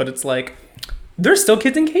meme, but it's like there's still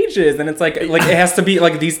kids in cages, and it's like it has to be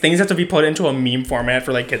like these things have to be put into a meme format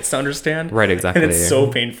for like kids to understand. Right, exactly. And it's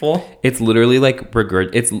so painful. It's literally like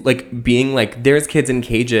it's like being like there's kids in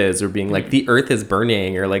cages, or being like the earth is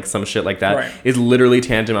burning, or like some shit like that. Right. Is literally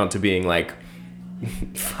tantamount to being like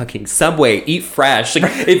fucking Subway, eat fresh.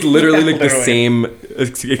 Like it's literally like the same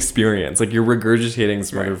experience. Like you're regurgitating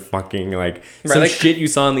some other fucking like some like, shit you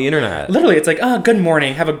saw on the internet. Literally, it's like, oh, good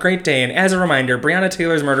morning, have a great day, and as a reminder, Breonna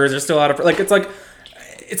Taylor's murderers are still out of like it's like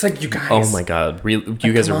It's like, you guys. Oh my god, you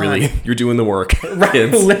guys are come really, on. you're doing the work.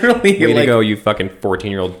 Kids. Literally, Way to like- go, you fucking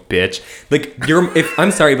 14-year-old bitch. Like,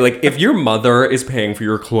 I'm sorry, but like, if your mother is paying for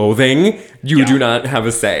your clothing, you do not have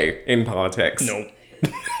a say in politics. No.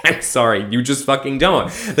 I'm sorry, you just fucking don't.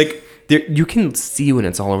 Like, you can see when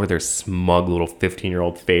it's all over their smug little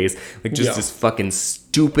 15-year-old face. Like, just this fucking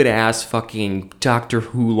stupid ass fucking Doctor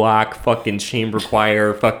Who-lock fucking chamber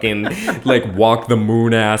choir fucking like walk the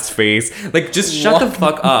moon ass face. Like, just shut the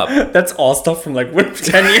fuck up. That's all stuff from like 10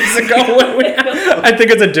 years ago. I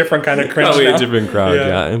think it's a different kind of cringe. Probably now. a different crowd,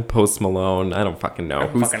 yeah. And Post Malone, I don't fucking know.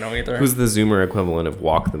 don't fucking know either. Who's the Zoomer equivalent of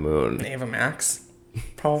Walk the Moon? Ava Max,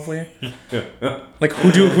 probably. Like,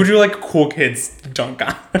 who do like cool kids dunk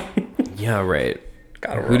on? Yeah, right.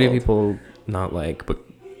 Gotta Who do roll. people not like? But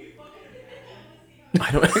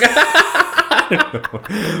I don't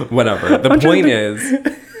know. Whatever. The point is,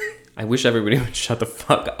 I wish everybody would shut the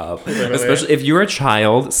fuck up. Literally. Especially if you're a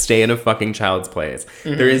child, stay in a fucking child's place.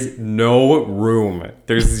 Mm-hmm. There is no room.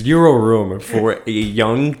 There's zero room for a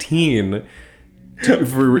young teen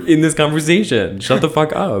in this conversation. Shut the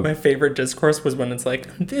fuck up. My favorite discourse was when it's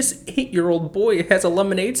like, this 8-year-old boy has a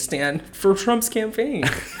lemonade stand for Trump's campaign.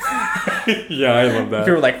 Yeah, I love that.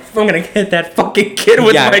 People were like, I'm gonna hit that fucking kid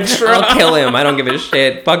with my truck. I'll kill him. I don't give a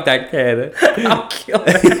shit. Fuck that kid. I'll kill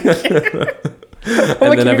that.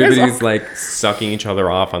 And then everybody's like sucking each other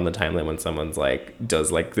off on the timeline when someone's like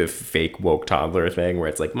does like the fake woke toddler thing where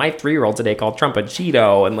it's like my 3-year-old today called Trump a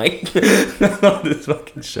Cheeto and like all this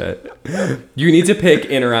fucking shit. You need to pick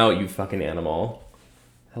in or out, you fucking animal.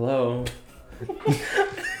 Hello.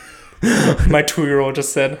 My 2-year-old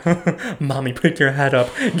just said, Mommy, pick your head up.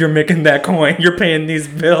 You're making that coin. You're paying these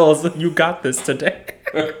bills. You got this today.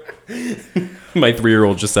 My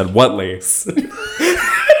 3-year-old just said, what lace?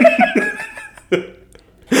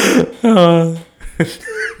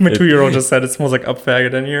 My 2-year-old just said, it smells like up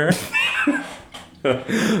faggot in here.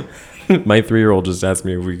 My 3-year-old just asked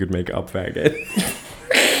me if we could make up faggot.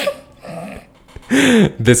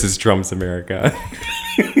 This is Trump's America.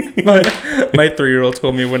 My 3-year-old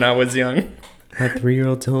told me when I was young. My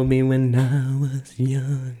 3-year-old told me when I was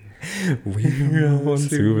young, we were one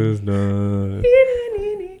superstar.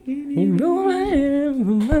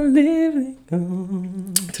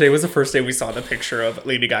 Today was the first day we saw the picture of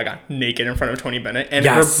Lady Gaga naked in front of Tony Bennett, and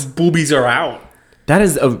Yes. her boobies are out. That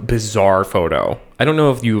is a bizarre photo. I don't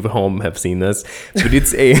know if you at home have seen this, but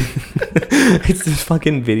it's it's this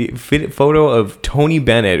fucking photo of Tony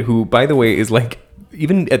Bennett, who, by the way, is like,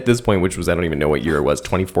 even at this point, which was, I don't even know what year it was,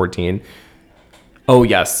 2014. Oh,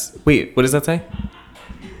 yes. Wait, what does that say?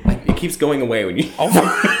 It keeps going away when you...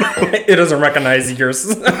 It doesn't recognize your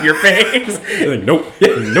face. Like, nope.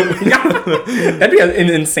 Nope. That'd be an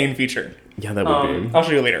insane feature. Yeah, that would be. I'll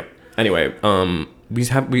show you later. Anyway,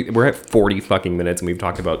 we're at 40 fucking minutes and we've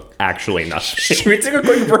talked about actually nothing. Should we take a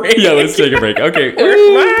quick break? Yeah, let's take a break. Okay.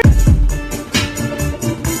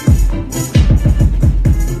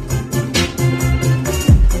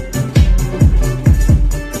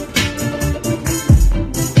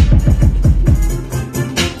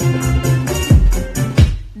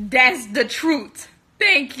 That's the truth.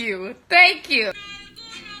 Thank you. Thank you.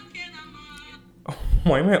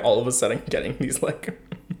 Why am I all of a sudden getting these like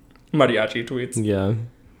mariachi tweets? Yeah.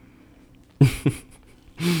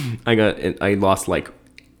 I lost like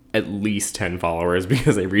at least 10 followers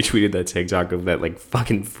because I retweeted that TikTok of that like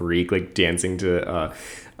fucking freak like dancing to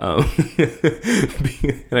and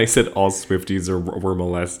I said all Swifties were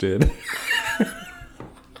molested.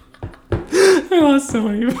 I lost so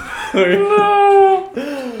many followers.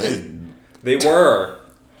 They were.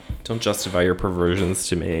 Don't justify your perversions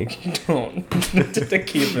to me. Don't. To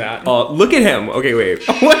keep that. Look at him. Okay, wait.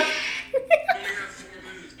 What?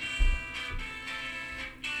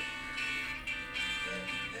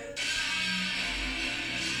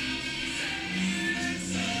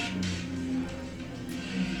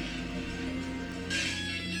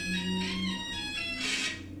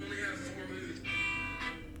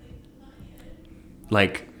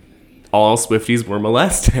 Like, all Swifties were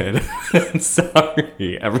molested.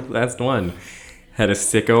 Sorry, every last one had a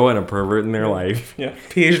sicko and a pervert in their life. Yeah.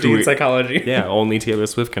 PhD in psychology. Yeah, only Taylor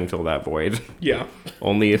Swift can fill that void. Yeah.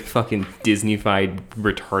 Only a fucking Disney-fied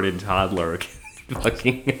retarded toddler can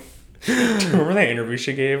fucking... Remember that interview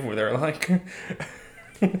she gave where they're like,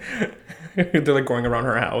 they're like going around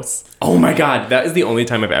her house. Oh my god, that is the only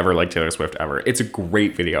time I've ever liked Taylor Swift ever. It's a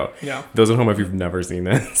great video. Yeah. Those at home, if you've never seen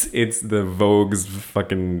this, it's the Vogue's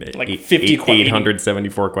fucking Like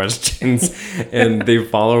 874 questions. And they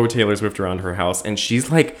follow Taylor Swift around her house. And she's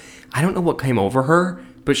like, I don't know what came over her,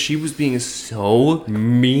 but she was being so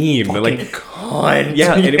mean. Like, cunt.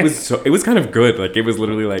 yeah, and it was kind of good. Like, it was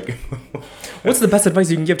literally like, What's the best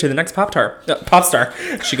advice you can give to the next pop star?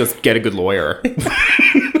 she goes, get a good lawyer.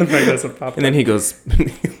 And And then he goes,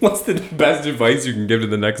 what's the best advice you can give to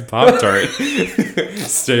the next Pop-Tart?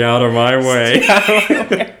 Stay out of my way.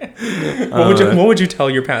 What would you tell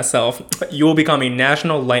your past self? You will become a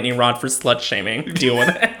national lightning rod for slut shaming. Deal with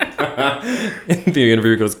it. And the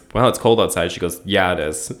interviewer goes, wow, it's cold outside. She goes, yeah, it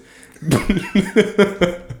is.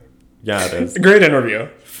 Yeah, it is. Great interview.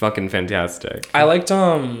 Fucking fantastic. I liked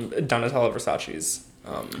Donatella Versace's.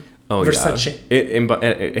 Oh, Versace. yeah.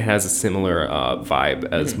 It has a similar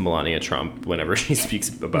vibe as Melania Trump whenever she speaks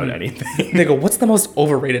about anything. They go, what's the most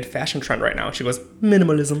overrated fashion trend right now? She goes,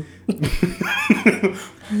 minimalism.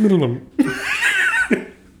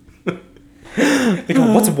 They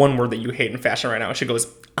go, what's one word that you hate in fashion right now? She goes,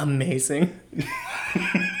 amazing.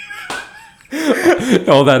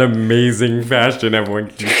 All that amazing fashion everyone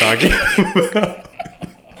keeps talking about.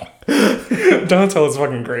 Donatella's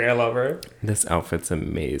fucking great. I love her. This outfit's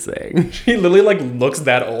amazing. She literally like looks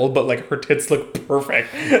that old, but like her tits look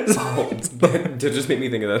perfect. That just made me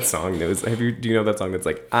think of that song. Do you know that song that's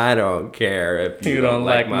like, I don't care if You don't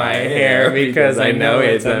like my hair because I know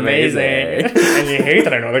it's amazing. And you hate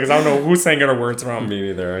that I know that because I don't know who sang it or where it's from. Me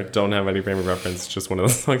neither. I don't have any frame of reference. It's just one of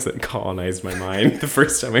those songs that colonized my mind the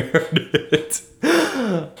first time I heard it.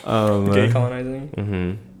 Gay colonizing?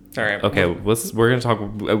 Mm-hmm. All right. Okay, we're going to talk.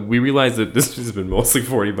 We realize that this has been mostly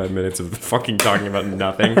 45 minutes of fucking talking about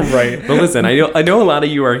nothing. Right. But listen, I know a lot of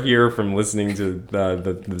you are here from listening to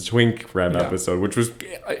the Twink Reb episode, which was,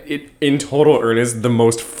 in total earnest, the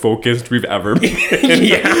most focused we've ever been.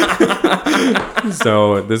 Yeah.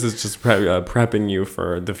 So this is just prepping you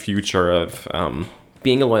for the future of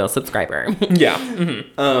being a loyal subscriber. Yeah.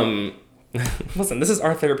 Mm-hmm. Listen, this is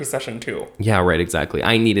our therapy session too. Yeah, right, exactly.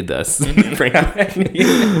 I needed this. So we're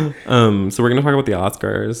going to talk about the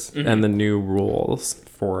Oscars and the new rules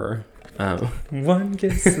for... One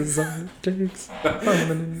kiss is all it takes.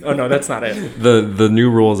 Oh no, that's not it. The new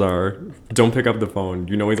rules are, don't pick up the phone.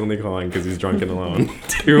 You know he's only calling because he's drunk and alone.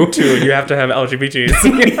 Two, you have to have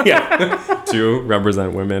LGBTs. yeah. 2,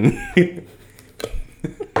 represent women.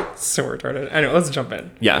 So retarded. Anyway, let's jump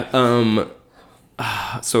in. Yeah.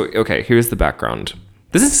 So, okay, here's the background.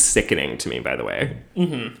 This is sickening to me, by the way.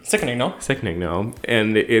 Mm-hmm. Sickening, no? Sickening, no.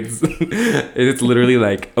 And it's literally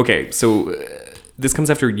like, okay, so this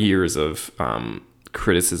comes after years of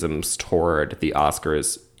criticisms toward the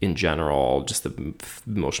Oscars in general, just the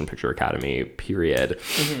Motion Picture Academy, period.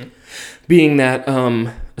 Mm-hmm. Being that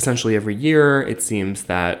essentially every year it seems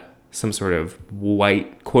that some sort of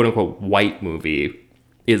white, quote-unquote, white movie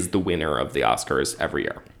is the winner of the Oscars every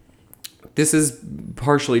year. This is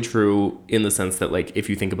partially true in the sense that, like, if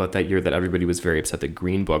you think about that year that everybody was very upset that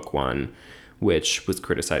Green Book won, which was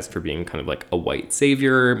criticized for being kind of like a white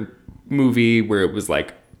savior movie where it was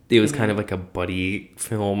like, it was kind of like a buddy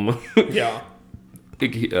film. Yeah.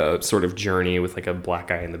 Sort of journey with like a black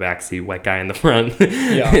guy in the backseat, white guy in the front,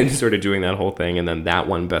 yeah. And sort of doing that whole thing. And then that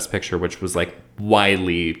won Best Picture, which was like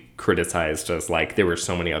widely criticized as like, there were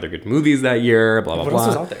so many other good movies that year, blah, blah, blah. What else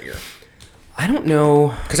was out that year? I don't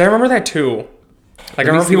know. Because I remember that too. Like, I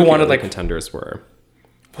remember people wanted, like... contenders were.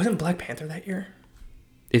 Wasn't Black Panther that year?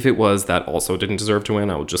 If it was, that also didn't deserve to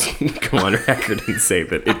win. I will just go on record and say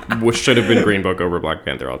that it should have been Green Book over Black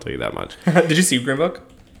Panther. I'll tell you that much. Did you see Green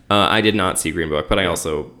Book? I did not see Green Book, but I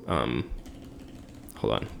also...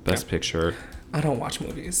 hold on. Best Picture. I don't watch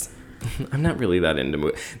movies. I'm not really that into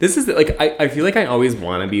movies. This is like, I feel like I always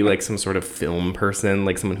want to be like some sort of film person,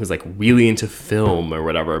 like someone who's like really into film or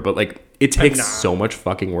whatever, but like it takes so much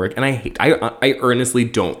fucking work, and I earnestly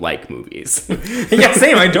don't like movies. Yeah,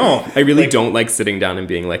 same. I don't. I really don't like sitting down and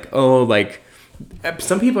being like, oh, like,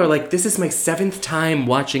 some people are like, this is my 7th time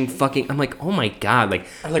watching fucking... I'm like, oh my God, like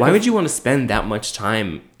why would you want to spend that much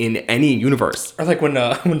time in any universe? Or like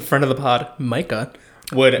when friend of the pod, Micah,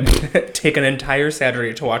 would take an entire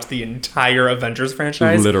Saturday to watch the entire Avengers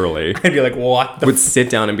franchise. Literally. I'd be like, what the would sit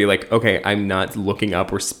down and be like, okay, I'm not looking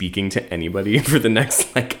up or speaking to anybody for the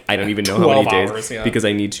next, like, I don't even know how many days. Hours, yeah. Because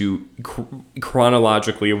I need to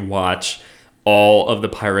chronologically watch all of the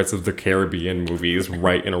Pirates of the Caribbean movies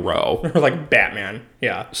right in a row. Or like Batman.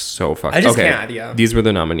 Yeah. So fucking... I just can't, yeah. These were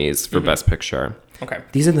the nominees for Best Picture. Okay.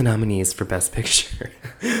 These are the nominees for Best Picture.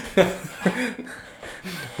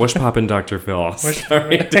 What's poppin', Dr. Phil?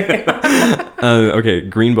 Sorry. Okay,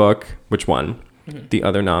 Green Book, which won? Mm-hmm. The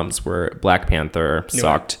other noms were Black Panther,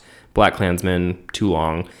 sucked. Black Klansman, too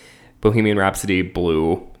long. Bohemian Rhapsody,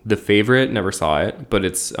 Blue. The Favorite, never saw it, but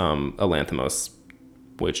it's a Lanthimos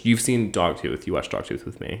which you've seen Dogtooth. You watched Dogtooth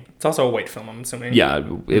with me. It's also a white film, I'm assuming. Yeah, it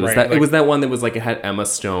was Right, that. like- It was that one that was like it had Emma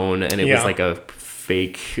Stone, and it was Yeah. like a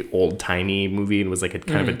fake old timey movie, and was like a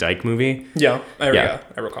kind of a dyke movie. Yeah, I Yeah.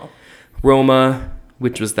 recall. Roma,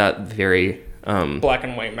 which was that very Black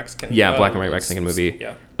and white Mexican. black and white Mexican movie.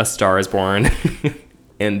 Yeah. A Star Is Born,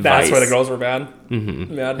 and That's Vice. where the girls were bad.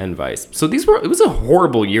 Bad. And Vice. So it was a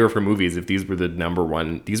horrible year for movies if these were the number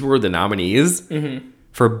one. These were the nominees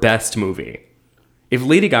for best movie. If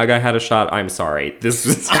Lady Gaga had a shot, I'm sorry. This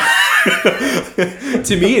was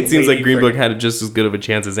to me it seems like Green Book had just as good of a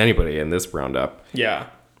chance as anybody in this roundup. Yeah.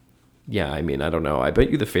 Yeah, I mean, I don't know. I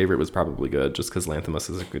bet you The Favorite was probably good just because Lanthimos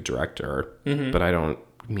is a good director. But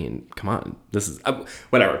come on. This is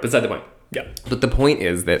whatever. Beside the point. Yeah. But the point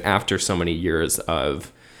is that after so many years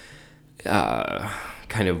of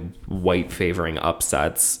kind of white favoring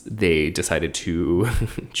upsets, they decided to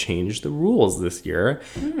change the rules this year,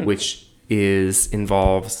 which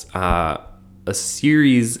involves a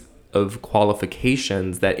series of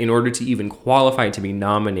qualifications that in order to even qualify to be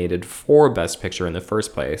nominated for Best Picture in the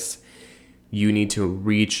first place, you need to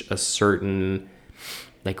reach a certain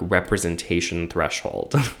like representation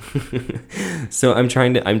threshold. So I'm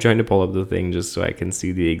trying to pull up the thing just so I can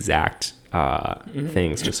see the exact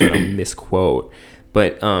things, just so I don't misquote.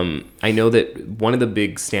 But I know that one of the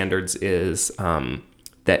big standards is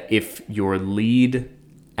that if your lead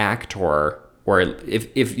actor, or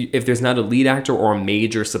if there's not a lead actor or a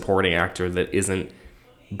major supporting actor that isn't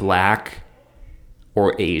Black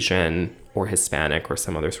or Asian or Hispanic or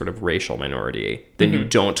some other sort of racial minority, then you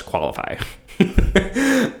don't qualify.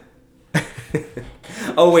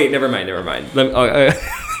 Oh wait, never mind. This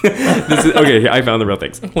is okay. I found the real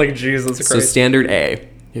things. Like Jesus Christ. So standard A,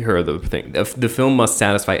 here are the thing. The film must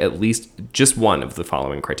satisfy at least just one of the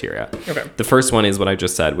following criteria. Okay. The first one is what I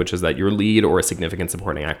just said, which is that your lead or a significant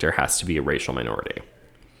supporting actor has to be a racial minority.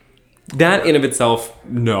 That in of itself,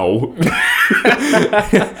 no.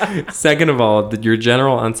 Second of all, your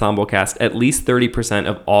general ensemble cast, at least 30%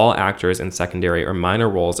 of all actors in secondary or minor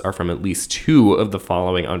roles are from at least two of the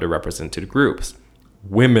following underrepresented groups.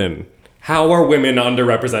 Women. How are women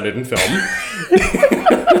underrepresented in film?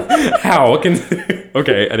 How?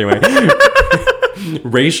 Okay, anyway.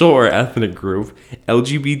 Racial or ethnic group,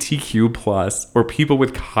 LGBTQ+, or people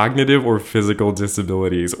with cognitive or physical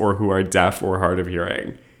disabilities, or who are deaf or hard of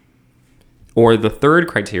hearing. Or the third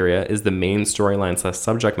criteria is the main storyline /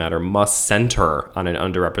 subject matter must center on an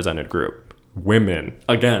underrepresented group. Women.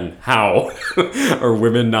 Again, how? Are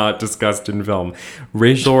women not discussed in film?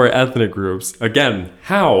 Racial or ethnic groups. Again,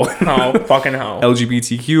 how? How? Fucking how?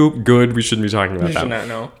 LGBTQ, good. We shouldn't be talking about You that. should not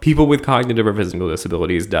know. People with cognitive or physical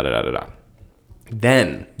disabilities, da-da-da-da-da.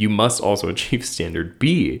 Then, you must also achieve standard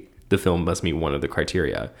B. The film must meet one of the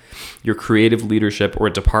criteria. Your creative leadership or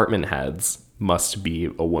department heads must be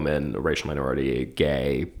a woman, a racial minority,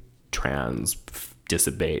 gay, trans,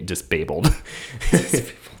 disabled,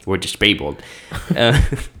 or disbabled.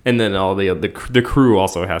 And then all the crew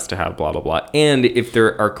also has to have blah, blah, blah. And if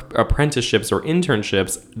there are apprenticeships or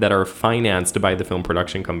internships that are financed by the film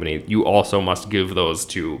production company, you also must give those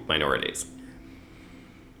to minorities.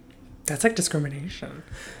 That's like discrimination.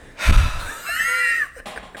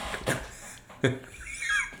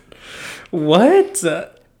 What?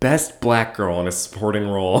 Best black girl in a supporting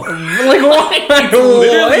role. Like what? Literally,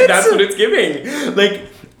 What? that's what it's giving. Like,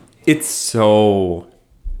 it's so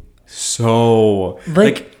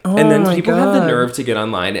like, oh and then my people have the God. nerve to get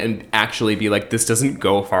online and actually be like, this doesn't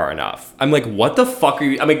go far enough. I'm like, what the fuck are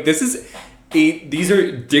you? I'm like, these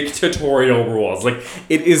are dictatorial rules. Like,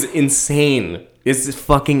 it is insane. It's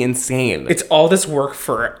fucking insane. It's all this work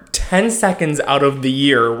for 10 seconds out of the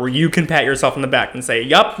year where you can pat yourself on the back and say,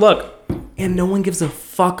 yup, look. And no one gives a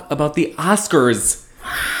fuck about the Oscars.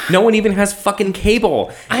 No one even has fucking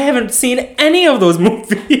cable. I haven't seen any of those movies.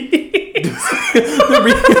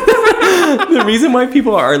 The reason why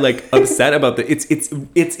people are like upset about this,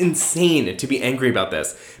 it's insane to be angry about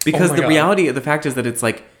this, because Oh my the God. reality of the fact is that it's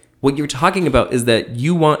like, what you're talking about is that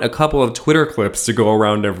you want a couple of Twitter clips to go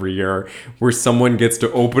around every year where someone gets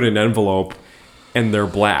to open an envelope and they're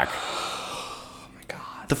black. Oh my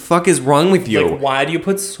God. The fuck is wrong with you? Like, why do you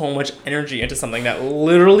put so much energy into something that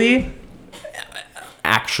literally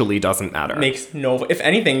Actually doesn't matter. makes no... If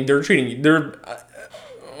anything, they're treating you... They're...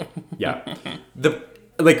 Yeah.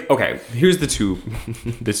 Okay, here's the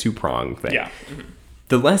two-prong thing. Yeah.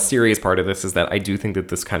 The less serious part of this is that I do think that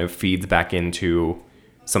this kind of feeds back into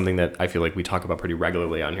something that I feel like we talk about pretty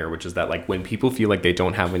regularly on here, which is that like when people feel like they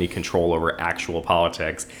don't have any control over actual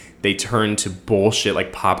politics, they turn to bullshit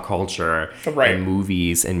like pop culture Right. and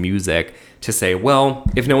movies and music to say, well,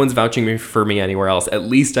 if no one's vouching for me anywhere else, at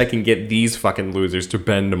least I can get these fucking losers to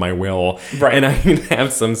bend to my will, Right. and I can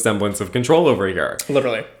have some semblance of control over here.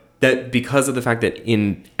 Literally. That because of the fact that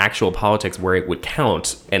in actual politics where it would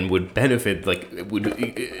count and would benefit, like it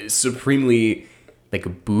would supremely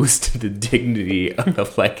like boost the dignity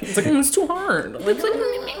of like. It's like, it's too hard. I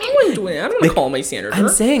wouldn't do it. I don't want to call my senator. I'm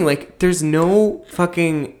saying like there's no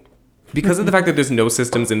fucking, because of the fact that there's no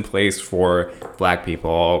systems in place for black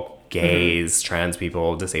people, gays, trans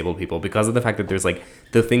people, disabled people, because of the fact that there's like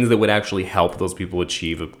the things that would actually help those people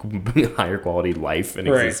achieve a higher quality life and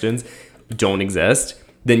Right. existence don't exist.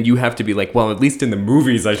 Then you have to be like, well, at least in the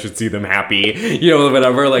movies I should see them happy, you know,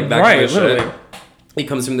 whatever, like that kind Right, of shit. literally. It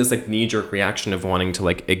comes from this like knee-jerk reaction of wanting to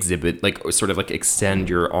like exhibit, like or sort of like extend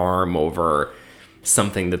your arm over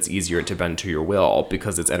something that's easier to bend to your will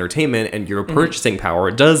because it's entertainment and your purchasing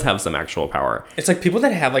power does have some actual power. It's like people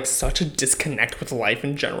that have like such a disconnect with life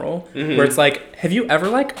in general, where it's like, have you ever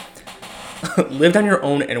like lived on your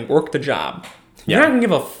own and worked the job? Yeah. You're not gonna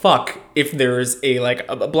give a fuck if there's a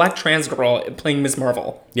black trans girl playing Miss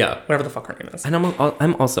Marvel. Yeah. Whatever the fuck her name is. And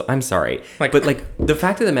I'm sorry. Like- but like the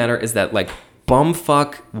fact of the matter is that like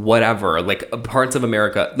bumfuck whatever, like parts of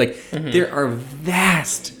America, like there are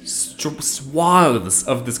vast swaths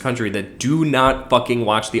of this country that do not fucking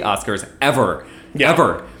watch the Oscars ever. Yeah,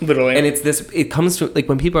 Ever. literally. And it comes to like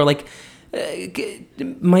when people are like,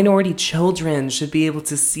 minority children should be able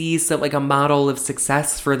to see some like a model of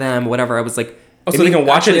success for them, whatever. I was like, Oh, so they can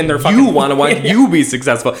watch it in their you fucking- want to watch Yeah. you be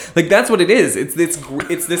successful. Like that's what it is. It's this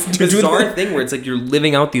bizarre thing where it's like you're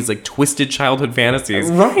living out these like twisted childhood fantasies,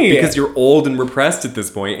 Right. Because you're old and repressed at this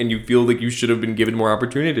point, and you feel like you should have been given more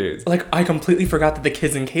opportunities. Like, I completely forgot that the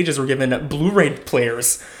kids in cages were given Blu-ray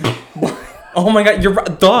players. Oh my god, you're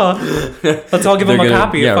right. Duh. Let's all give them a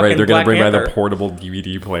copy. Yeah, of right. They're gonna Black bring by Panther. the portable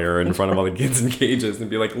DVD player in front of all the kids in cages and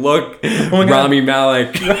be like, "Look, my God. Rami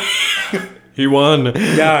Malek, he won."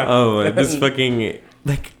 Yeah. Oh, this fucking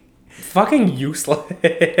like. Fucking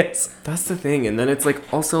useless. That's the thing. And then it's like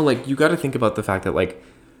also like you got to think about the fact that like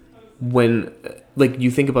when like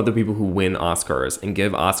you think about the people who win Oscars and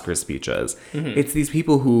give Oscar speeches, it's these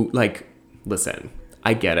people who like, listen,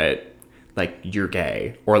 I get it. Like you're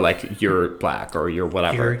gay or like you're black or you're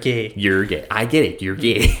whatever. You're gay. You're gay. I get it. You're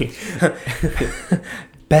gay.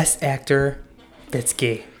 Best actor that's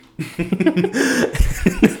gay.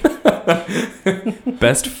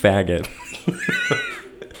 Best faggot.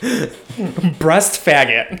 Breast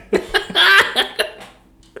faggot.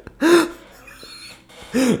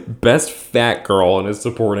 Best fat girl in a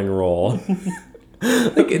supporting role.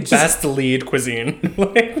 Like it just, Best lead cuisine.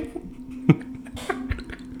 Like,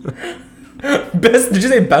 best. Did you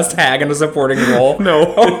say best hag in a supporting role?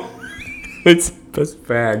 no. It's best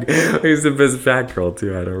fag. It's the best fat girl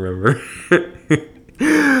too. I don't remember.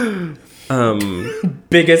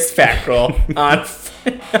 Biggest fat girl on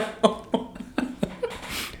film.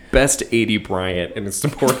 Best 80 Bryant in a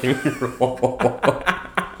supporting role.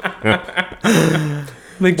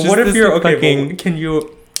 Like, just What if this you're okay? fucking- Well, can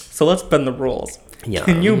you? So let's bend the rules. Yeah.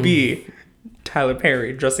 Can you be Tyler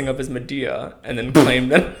Perry dressing up as Medea and then claim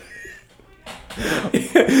that?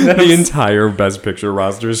 the entire Best Picture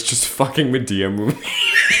roster is just fucking Medea movie.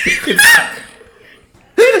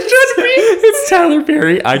 It's Tyler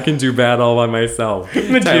Perry. I can do bad all by myself.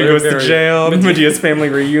 Medea Tyler goes to Perry. jail. Medea's family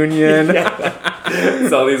reunion.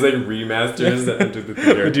 It's all these like remasters that enter the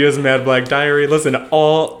theater. Medea's Mad Black Diary. Listen,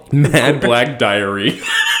 all Mad Black Diary.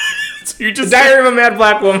 you just Diary of a Mad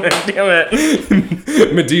Black Woman. Damn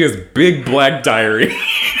it. Medea's Big Black Diary.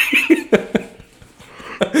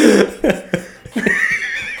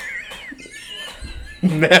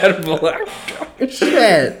 Mad Black.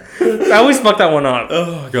 Shit. I always fuck that one up.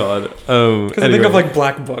 Oh god. Because I think of like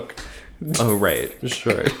Black Book. Oh right,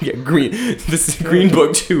 sure. Yeah, green. This is Green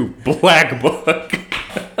Book 2, Black Book.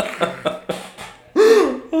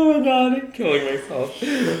 Oh my god, I'm killing myself.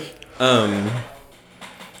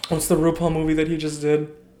 What's the RuPaul movie that he just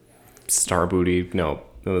did? Star Booty. No,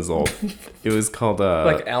 it was old. It was called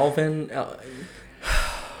Like Alvin.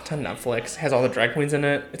 It's on Netflix. Has all the drag queens in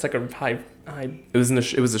it. It's like a high It was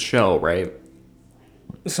it was a show, right?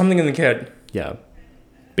 something in the kid. Yeah.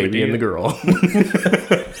 Baby and the Girl.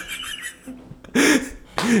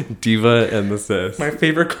 Diva and the Sis. My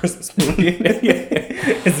favorite Christmas movie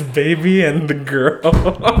is Baby and the Girl.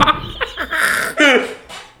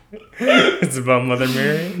 It's about Mother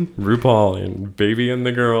Mary. RuPaul and Baby and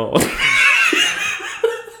the Girl.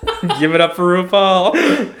 Give it up for RuPaul.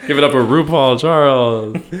 Give it up for RuPaul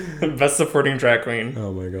Charles. Best supporting drag queen.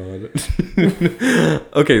 Oh my god.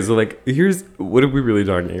 Okay, so like, what are we really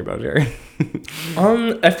talking about here?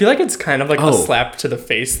 I feel like it's kind of like Oh. a slap to the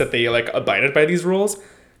face that they like abided by these rules.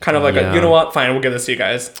 Kind of like Yeah. you know what? Fine, we'll give this to you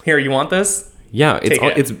guys. Here, you want this? Yeah, Take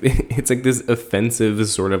it. it's like this offensive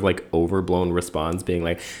sort of like overblown response, being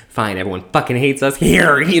like, "Fine, everyone fucking hates us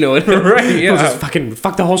here," you know, Right, yeah. We'll just fucking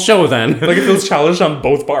fuck the whole show then. Like it feels challenged on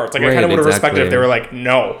both parts. Like I Right, kind of would have respected exactly. if they were like,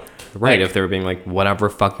 no. Right, Like- if they were being like, whatever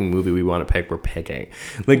fucking movie we want to pick, we're picking.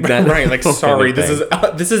 Like that. Right, like kind of sorry, thing.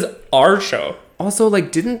 this is our show. Also,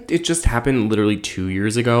 like, didn't it just happen literally 2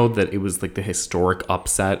 years ago that it was like the historic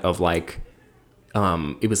upset of like,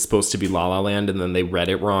 it was supposed to be La La Land and then they read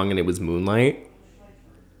it wrong and it was Moonlight?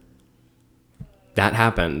 That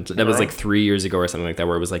happened. That was like 3 years ago or something like that,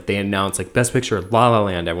 where it was like they announced like Best Picture, La La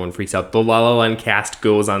Land. Everyone freaks out. The La La Land cast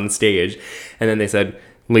goes on stage, and then they said,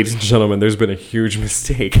 "Ladies and gentlemen, there's been a huge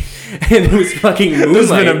mistake," and it was fucking Moonlight. There's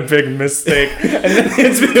been a big mistake. and then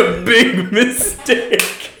it's been a big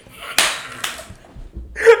mistake.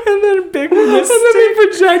 And then big And mistake. then they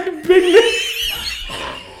project big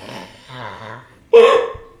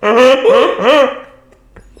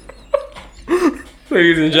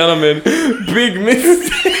Ladies and gentlemen, big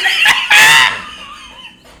mistake.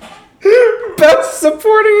 Best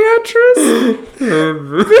supporting actress.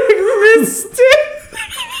 Big mistake.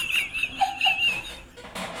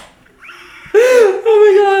 Oh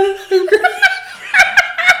my god.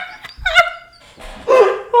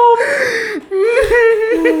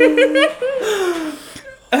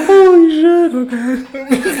 Holy shit. Okay.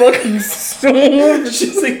 Fucking so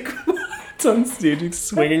She's like on stage like,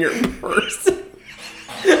 swinging her purse.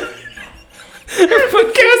 Her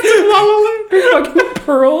fucking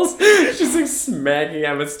pearls. She's like smacking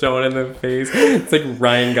Emma Stone in the face. It's like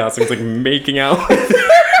Ryan Gosling's like making out.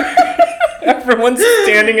 Everyone's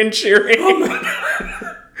standing and cheering.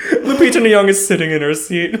 Lupita Nyong'o is sitting in her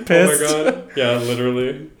seat, pissed. Oh my god. Yeah,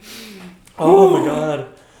 literally. Oh my god.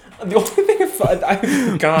 The only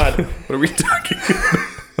thing God. What are we talking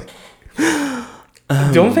about?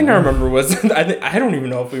 The only thing I remember was I don't even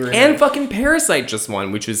know if we were in And it. fucking Parasite just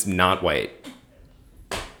won, which is not white.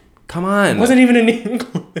 Come on. It wasn't even in English.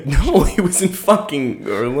 No, it was in fucking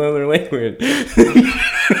another language.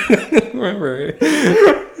 Remember?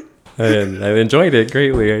 I enjoyed it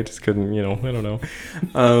greatly. I just couldn't, I don't know.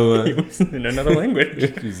 It was in another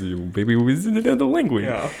language. Baby was in another language.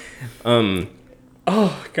 Yeah.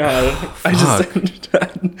 Oh god.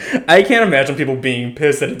 I can't imagine people being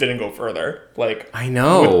pissed that it didn't go further. Like I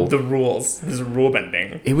know. with the rules. This is rule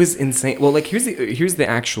bending. It was insane. Well, like here's the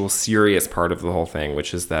actual serious part of the whole thing,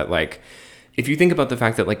 which is that like, if you think about the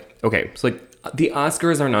fact that like, okay, so like the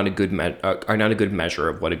Oscars are not a good measure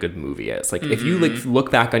of what a good movie is. Like if you like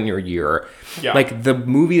look back on your year, Yeah. like the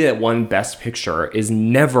movie that won Best Picture is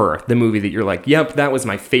never the movie that you're like, yep, that was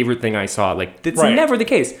my favorite thing I saw. Like that's Right. never the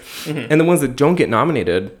case. And the ones that don't get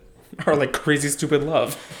nominated, Or like Crazy Stupid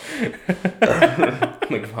Love.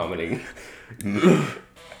 like vomiting.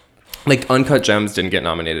 Like Uncut Gems didn't get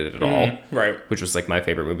nominated at all. Right. Which was like my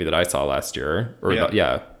favorite movie that I saw last year, or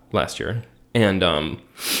Yeah. last year. And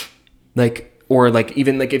like, or like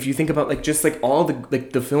even like if you think about like just like all the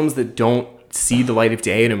like the films that don't see the light of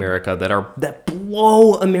day in America that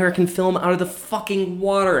blow American film out of the fucking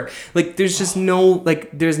water, like there's just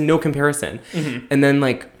there's no comparison. And then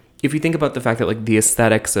like if you think about the fact that like the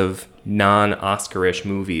aesthetics of non-Oscar-ish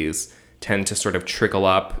movies tend to sort of trickle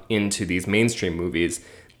up into these mainstream movies,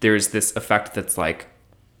 there's this effect that's like,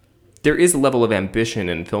 there is a level of ambition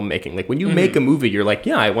in filmmaking. Like when you make a movie, you're like,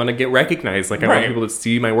 yeah, I want to get recognized. Like I want Right. people to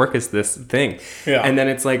see my work as this thing. Yeah. And then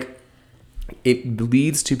it's like, it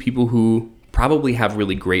leads to people who probably have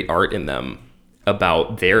really great art in them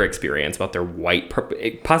about their experience, about their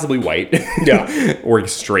possibly white, Yeah. or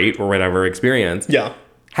straight or whatever experience. Yeah.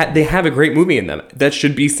 They have a great movie in them that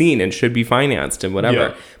should be seen and should be financed and whatever.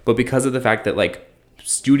 Yeah. But because of the fact that like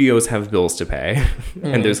studios have bills to pay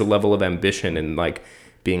and there's a level of ambition and like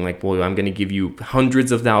being like, well, I'm going to give you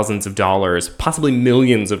hundreds of thousands of dollars, possibly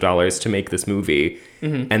millions of dollars to make this movie.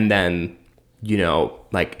 And then,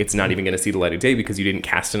 like it's not even going to see the light of day because you didn't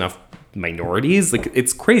cast enough minorities. Like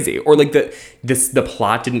it's crazy. Or like the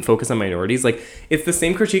plot didn't focus on minorities. Like it's the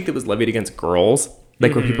same critique that was levied against Girls.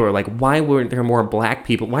 Like where people are like, why weren't there more black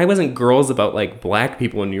people? Why wasn't Girls about like black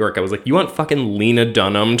people in New York? I was like, you want fucking Lena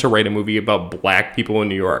Dunham to write a movie about black people in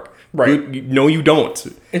New York? Right. No, you don't.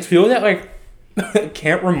 It's people that like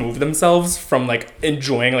can't remove themselves from like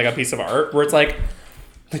enjoying like a piece of art where it's like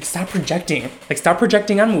stop projecting. Like stop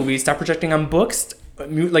projecting on movies, stop projecting on books.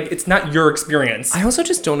 Like it's not your experience. I also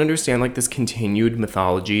just don't understand like this continued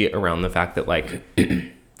mythology around the fact that like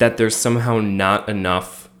that there's somehow not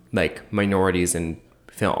enough like minorities in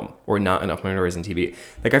film or not enough minorities in TV.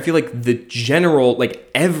 Like I feel like the general, like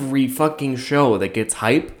every fucking show that gets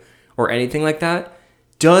hype or anything like that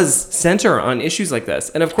does center on issues like this.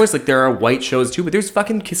 And of course, like there are white shows too, but there's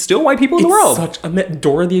fucking still white people in the world.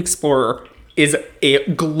 Dora the Explorer is a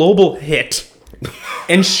global hit,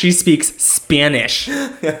 and she speaks Spanish.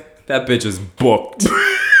 That bitch is booked.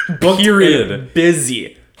 Period.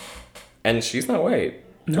 Busy. And she's not white.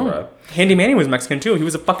 No. Dora. Handy Manny was Mexican too. He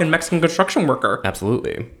was a fucking Mexican construction worker.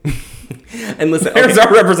 Absolutely. And listen, There's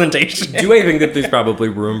our representation. do I think that there's probably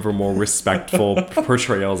room for more respectful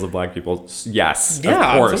portrayals of black people? Yes,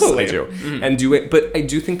 Yeah, of course absolutely. I do. And but I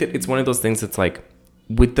do think that it's one of those things that's like,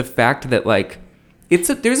 with the fact that like,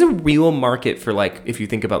 there's a real market for like, if you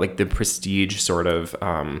think about like the prestige sort of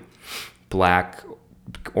black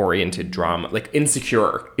oriented drama, like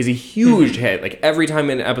Insecure is a huge hit. Like every time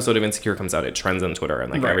an episode of Insecure comes out, it trends on Twitter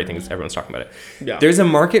and like everyone's talking about it. Yeah. There's a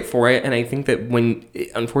market for it, and I think that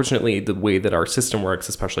unfortunately the way that our system works,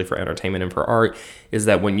 especially for entertainment and for art, is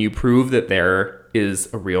that when you prove that there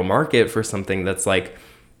is a real market for something that's like,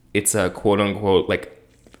 it's a quote unquote like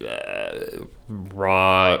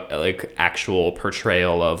raw like actual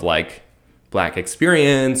portrayal of like black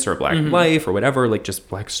experience or black life or whatever, like just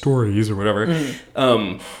black stories or whatever,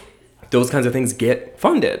 those kinds of things get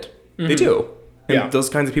funded. They do. And those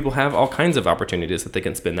kinds of people have all kinds of opportunities that they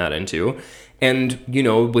can spin that into. And, you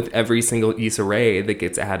know, with every single Issa Rae that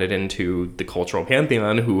gets added into the cultural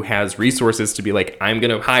pantheon who has resources to be like, I'm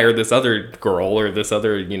going to hire this other girl or this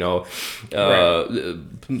other, you know,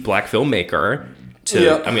 black filmmaker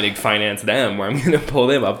I'm going to finance them, or I'm going to pull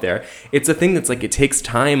them up there. It's a thing that's like, it takes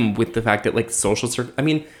time with the fact that like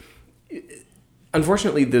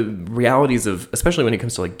unfortunately the realities of, especially when it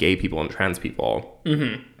comes to like gay people and trans people,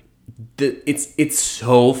 it's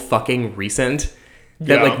so fucking recent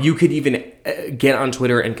that like you could even get on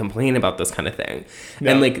Twitter and complain about this kind of thing.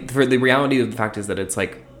 And like for the reality of the fact is that it's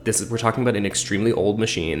like, we're talking about an extremely old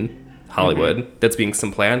machine, Hollywood, that's being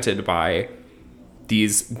supplanted by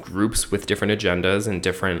these groups with different agendas and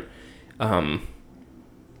different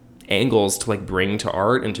angles to like bring to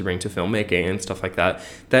art and to bring to filmmaking and stuff like that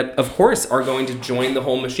of course are going to join the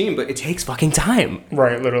whole machine, but it takes fucking time.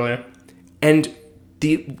 Right, literally. And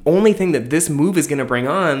the only thing that this move is going to bring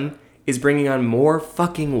on is bringing on more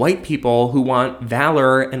fucking white people who want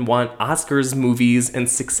valor and want Oscars movies and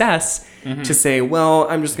success to say, well,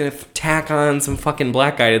 I'm just going to tack on some fucking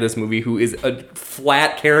black guy to this movie who is a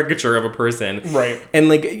flat caricature of a person. Right. And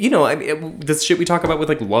like, you know, this shit we talk about with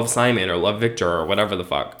like Love, Simon or Love, Victor or whatever the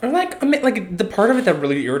fuck. Or like, like the part of it that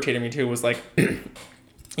really irritated me too was like,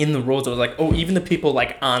 in the rules, it was like, oh, even the people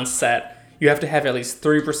like on set, you have to have at least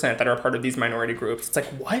 30% that are part of these minority groups. It's like,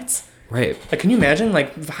 what? Right. Like, can you imagine,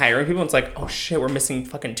 like, hiring people? It's like, oh, shit, we're missing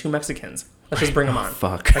fucking 2 Mexicans. Let's just bring them on.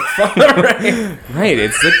 Fuck. Like, fuck. Right. Right.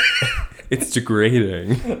 It's like, it's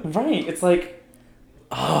degrading. Right. It's like,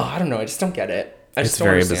 oh, I don't know. I just don't get it. It's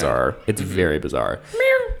very bizarre. It's very bizarre.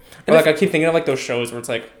 Or like, I keep thinking of, like, those shows where it's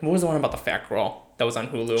like, what was the one about the fat girl that was on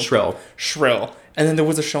Hulu? Shrill. And then there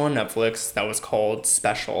was a show on Netflix that was called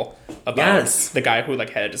Special about the guy who, like,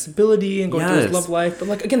 had a disability and going through his love life. But,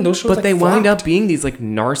 like, again, those shows, but they wind up being these, like,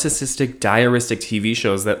 narcissistic, diaristic TV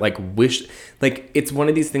shows that, like, it's one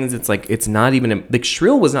of these things that's, like, it's not even, like,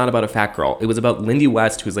 Shrill was not about a fat girl. It was about Lindy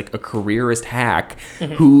West, who's, like, a careerist hack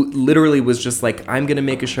who literally was just, like, I'm going to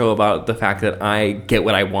make a show about the fact that I get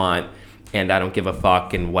what I want and I don't give a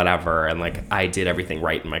fuck and whatever, and like I did everything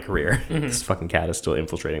right in my career. This fucking cat is still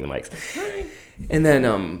infiltrating the mics. And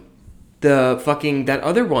then the fucking that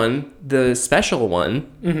other one, the Special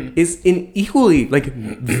one, is an equally like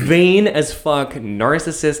vain as fuck,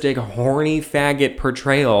 narcissistic, horny faggot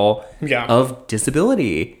portrayal of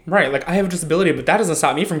disability. Right, like I have a disability, but that doesn't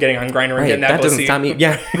stop me from getting on Grindr and getting that doesn't pussy. stop me.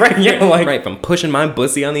 Yeah, right. Yeah, like right from pushing my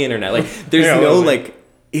pussy on the internet. Like there's no like.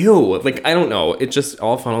 Ew, like, I don't know. It just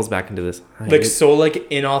all funnels back into this. Like, so, like,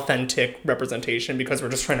 inauthentic representation because we're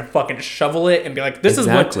just trying to fucking shovel it and be like, this is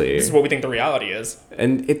what we think the reality is.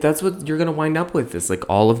 And that's what you're going to wind up with, is, like,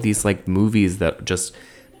 all of these, like, movies that just,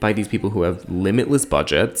 by these people who have limitless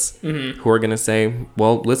budgets, who are going to say,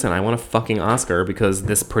 well, listen, I want a fucking Oscar because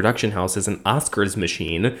this production house is an Oscars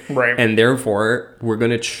machine. Right. And therefore, we're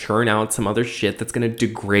going to churn out some other shit that's going to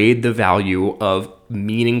degrade the value of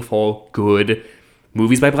meaningful, good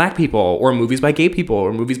movies by black people or movies by gay people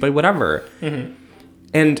or movies by whatever.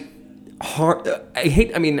 And I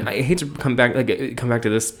hate to come back to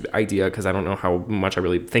this idea because I don't know how much I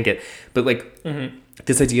really think it, but like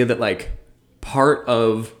this idea that like part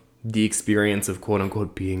of the experience of quote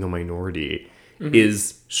unquote being a minority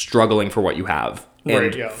is struggling for what you have and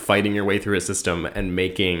Right, yeah. fighting your way through a system and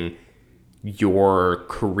making your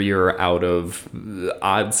career out of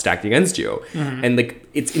odds stacked against you. And like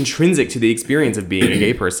it's intrinsic to the experience of being a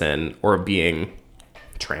gay person or being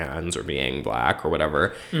trans or being black or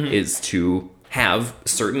whatever is to have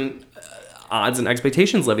certain odds and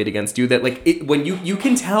expectations levied against you that like when you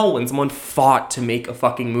can tell when someone fought to make a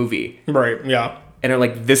fucking movie Right, yeah. and are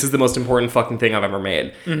like, this is the most important fucking thing I've ever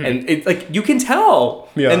made. And it's like, you can tell.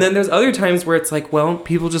 Yeah. And then there's other times where it's like, well,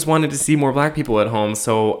 people just wanted to see more black people at home.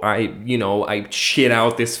 So I shit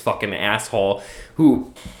out this fucking asshole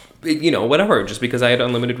who, whatever, just because I had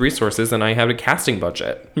unlimited resources and I had a casting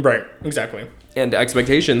budget Right, exactly. and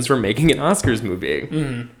expectations for making an Oscars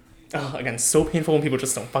movie. Oh, again, so painful when people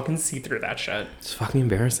just don't fucking see through that shit. It's fucking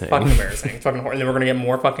embarrassing. Fucking embarrassing. Fucking horrible. And then we're gonna get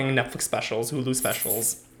more fucking Netflix specials, Hulu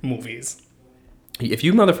specials, movies. If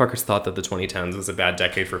you motherfuckers thought that the 2010s was a bad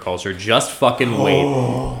decade for culture, just fucking wait.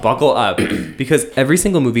 Buckle up. Because every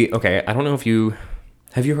single movie... Okay, I don't know if you...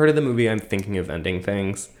 Have you heard of the movie I'm Thinking of Ending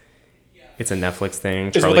Things? It's a Netflix thing.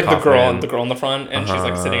 Is it Charlie like the Kaufman. girl in the front, and she's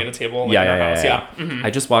like sitting at a table like, Yeah, in her yeah, house? yeah. Yeah.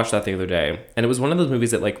 I just watched that the other day. And it was one of those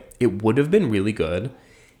movies that, like, it would have been really good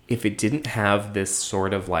if it didn't have this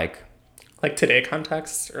sort of, like... Like today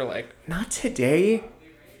context, or like... Not today,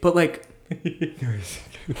 but, like...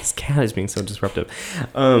 This cat is being so disruptive.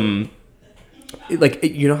 You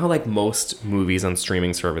know how like most movies on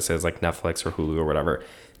streaming services like Netflix or Hulu or whatever,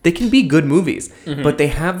 they can be good movies, but they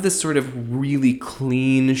have this sort of really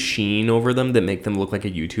clean sheen over them that make them look like a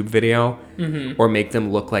YouTube video or make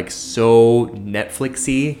them look like so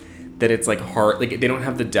Netflixy that it's like hard, like they don't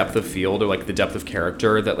have the depth of field or like the depth of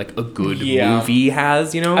character that like a good movie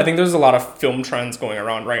has, you know? I think there's a lot of film trends going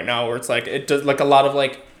around right now where it's like, it does like a lot of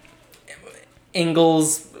like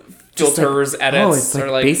angles, filters, edits. Oh, it's like,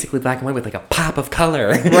 or like basically black and white with like a pop of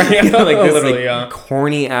color. Right, You know, like this literally, like yeah.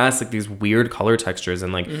 corny ass, like these weird color textures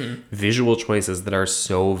and like visual choices that are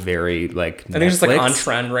so very like I think it's just like Netflix. on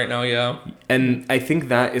trend right now, yeah. And I think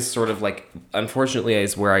that is sort of like, unfortunately,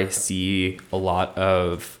 is where I see a lot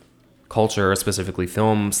of culture, specifically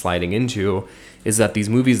film, sliding into, is that these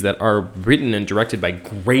movies that are written and directed by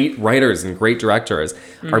great writers and great directors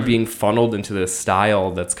are being funneled into this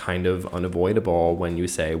style that's kind of unavoidable when you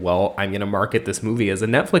say, well, I'm going to market this movie as a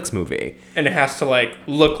Netflix movie. And it has to like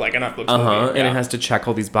look like a Netflix movie. And yeah. it has to check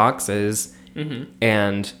all these boxes.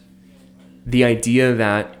 And the idea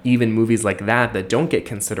that even movies like that don't get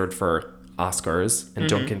considered for Oscars and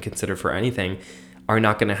don't get considered for anything are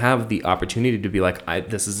not going to have the opportunity to be like,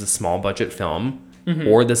 this is a small budget film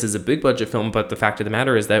or this is a big budget film, but the fact of the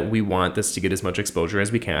matter is that we want this to get as much exposure as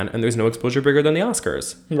we can, and there's no exposure bigger than the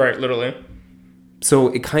Oscars. Right, literally. So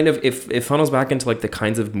it kind of, it funnels back into like the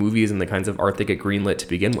kinds of movies and the kinds of art that get greenlit to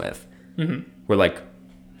begin with. Where like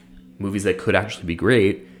movies that could actually be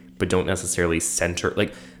great, but don't necessarily center,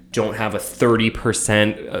 like don't have a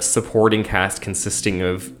 30% supporting cast consisting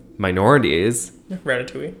of minorities.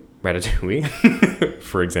 Ratatouille. Ratatouille,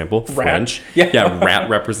 for example. French. Yeah. Rat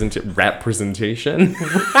representation.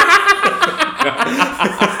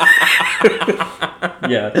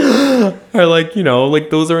 Yeah. Or like, like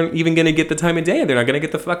those aren't even going to get the time of day. They're not going to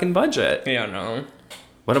get the fucking budget. Yeah, no.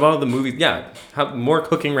 What about the movies? Yeah. Have more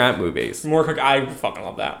cooking rat movies. More cook. I fucking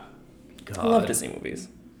love that. God. I love Disney movies.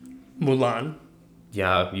 Mulan.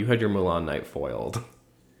 Yeah, you had your Mulan night foiled.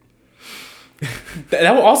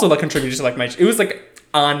 That will also like contribute to like my. It was like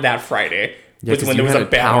on that Friday. Yeah, was because when you there was had a a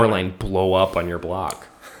bad power one. line blow up on your block.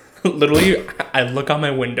 Literally, I look out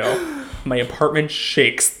my window. My apartment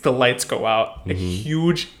shakes. The lights go out. A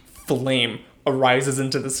huge flame arises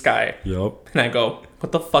into the sky. Yep. And I go,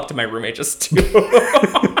 what the fuck did my roommate just do?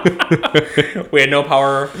 We had no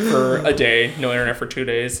power for a day, no internet for 2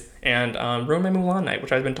 days, and ruined my Mulan night,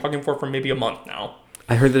 which I've been talking for maybe a month now.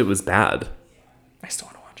 I heard that it was bad. I still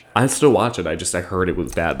want to watch it. I still watch it. I heard it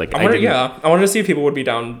was bad. Like I wanted to see if people would be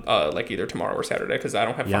down like either tomorrow or Saturday, because I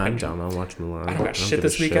don't have Yeah, I'm fucking... down. I'll watch Mulan. I don't got shit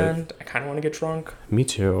this weekend. I kind of want to get drunk. Me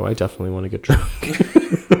too. I definitely want to get drunk.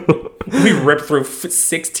 We ripped through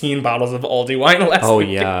 16 bottles of Aldi wine last Oh,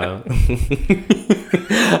 weekend. yeah.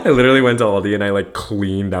 I literally went to Aldi and I like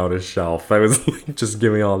cleaned out a shelf. I was like, just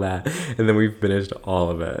give me all that. And then we finished all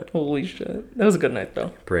of it. Holy shit. That was a good night,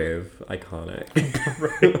 though. Brave. Iconic.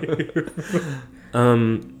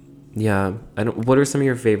 Yeah. What are some of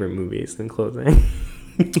your favorite movies in closing?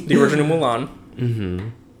 The original Mulan.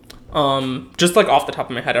 Mm-hmm. Just like off the top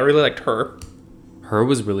of my head, I really liked Her. Her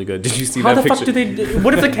was really good. Did you see How that the picture? fuck do they...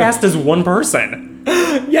 What if the cast is one person?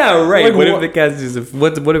 Yeah, right. Like, what what- if the cast is...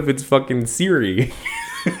 What if it's fucking Siri?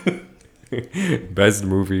 Best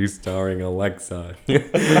movie starring Alexa.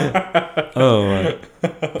 Oh,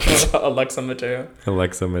 Alexa Mateo.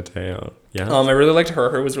 Alexa Mateo. Yeah. I really liked Her.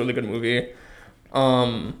 Her was a really good movie.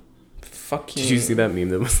 Fucking. Did you see that meme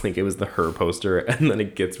that was like, it was the Her poster, and then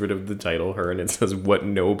it gets rid of the title Her, and it says, "What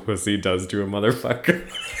no pussy does to a motherfucker."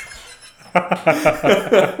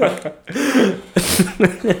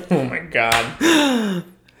 Oh my god.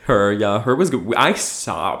 Her, yeah, Her was good. I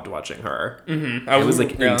sobbed watching Her. Mm-hmm. I was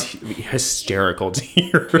like hysterical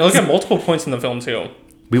tears. Like at multiple points in the film too.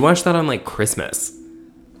 We watched that on like Christmas.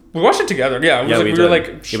 We watched it together. Yeah, we were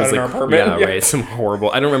like shut in our apartment. Yeah, right. Some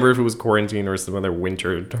horrible. I don't remember if it was quarantine or some other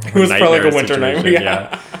winter. It was probably like a winter night.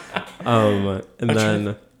 Yeah. And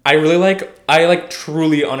then I really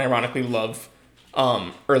truly unironically love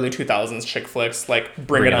early 2000s chick flicks, like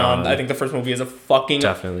Bring It On. I think the first movie is a fucking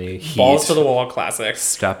definitely balls to the wall classic.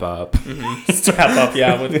 Step Up. Mm-hmm. Step Up,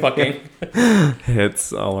 yeah, with fucking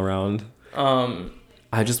hits all around.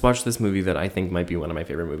 I just watched this movie that I think might be one of my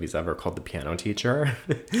favorite movies ever, called The Piano Teacher.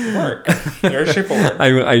 Work. Very straightforward.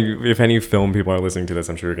 If any film people are listening to this,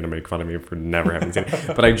 I'm sure you're going to make fun of me for never having seen it.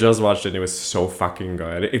 But I just watched it and it was so fucking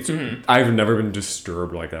good. I've never been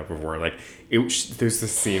disturbed like that before. Like, there's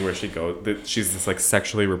this scene where she's this like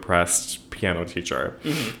sexually repressed piano teacher.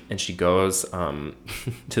 And she goes to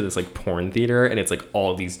this like porn theater, and it's like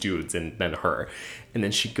all these dudes and then her. And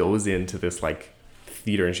then she goes into this like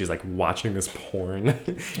theater and she's like watching this porn,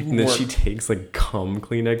 and then she takes like cum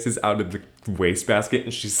Kleenexes out of the wastebasket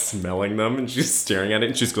and she's smelling them and she's staring at it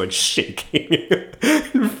and she's like shaking and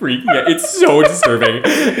freaking out. It's so disturbing.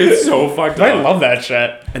 It's so fucked up. I love that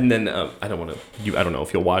shit. And then I don't know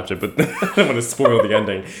if you'll watch it, but I don't want to spoil the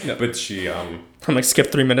ending. No. But she I'm like,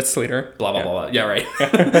 skip 3 minutes later. Blah blah blah. Yeah, right.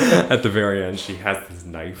 At the very end, she has this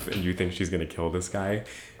knife and you think she's gonna kill this guy.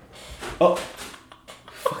 Oh,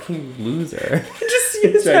 fucking loser. Just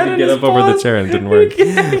see his tried to get up over the chair and it didn't work.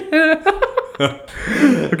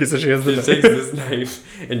 Okay, so she has takes this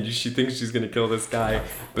knife and she thinks she's gonna kill this guy,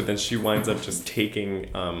 but then she winds up just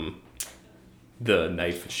taking the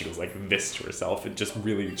knife and she goes like this to herself. It just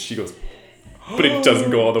really, she goes, but it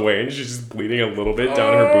doesn't go all the way and she's just bleeding a little bit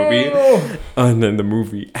down her boobie. And then the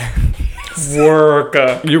movie work.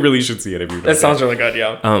 You really should see it if you. That sounds really good.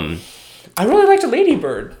 Yeah. I really liked Lady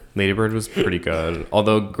Bird. Lady Bird was pretty good,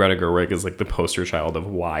 although Greta Gerwig is like the poster child of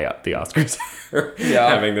why the Oscars are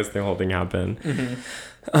having this whole thing happen.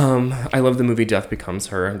 I love the movie Death Becomes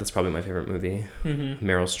Her. That's probably my favorite movie.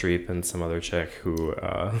 Meryl Streep and some other chick who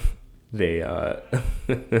they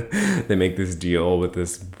make this deal with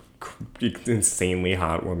this insanely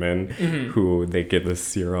hot woman who they give this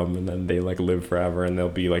serum and then they like live forever and they'll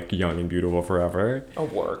be like young and beautiful forever. Oh,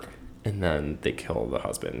 work. And then they kill the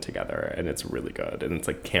husband together, and it's really good, and it's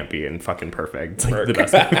like campy and fucking perfect. It's like the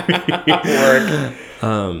best movie.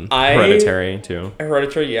 Hereditary too.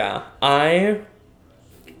 Hereditary, yeah.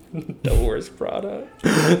 Devil Wears Prada.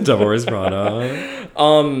 Devil Wears Prada.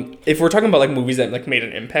 If we're talking about like movies that like made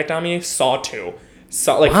an impact on me, Saw 2.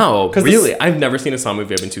 Saw, like, wow, really? I've never seen a Saw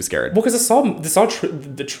movie. I've been too scared. Well, because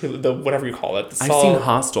the whatever you call it. I've seen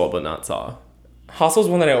Hostel, but not Saw. Hostel's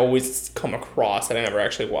one that I always come across that I never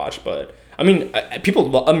actually watched, but I mean,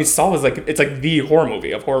 Saw was like, it's like the horror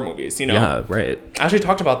movie of horror movies, you know? Yeah, right. I actually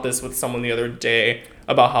talked about this with someone the other day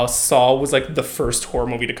about how Saw was like the first horror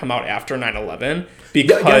movie to come out after 9/11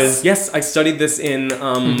 because yes, I studied this in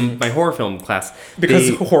my horror film class because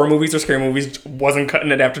horror movies or scary movies wasn't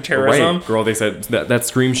cutting it after terrorism. Right, girl, they said that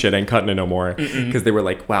Scream shit ain't cutting it no more because they were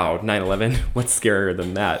like, wow, 9/11, what's scarier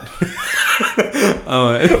than that?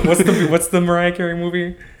 What's the Mariah Carey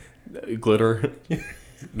movie? Glitter.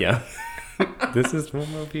 Yeah. This is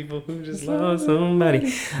from the people who just love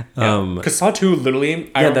somebody. Because Saw 2 literally,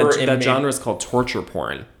 that genre is called torture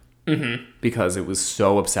porn. Because it was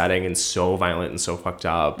so upsetting and so violent and so fucked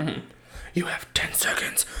up. You have 10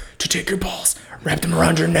 seconds to take your balls, wrap them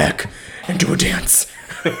around your neck, and do a dance.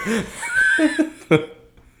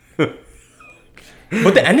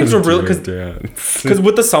 But the endings were real because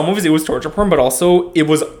with the Saw movies, it was torture porn, but also it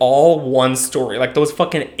was all one story. Like those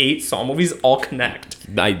fucking 8 Saw movies all connect.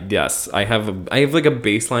 I have like a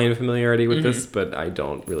baseline familiarity with this, but I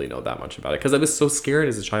don't really know that much about it because I was so scared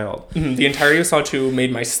as a child. The entirety of Saw 2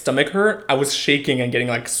 made my stomach hurt. I was shaking and getting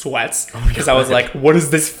like sweats because I was like, "What is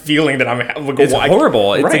this feeling that I'm having?" It's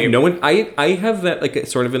horrible. It's like no one. I have that like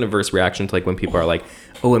sort of an adverse reaction to like when people are like,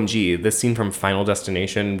 OMG, this scene from Final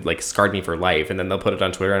Destination like scarred me for life, and then they'll put it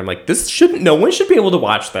on Twitter and I'm like, no one should be able to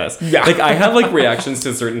watch this. Yeah. Like I have like reactions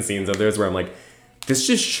to certain scenes of theirs where I'm like, this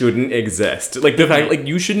just shouldn't exist. Like the fact like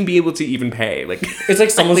you shouldn't be able to even pay. Like it's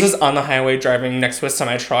like someone's just on the highway driving next to a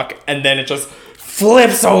semi truck and then it just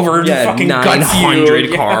flips over and fucking guts you.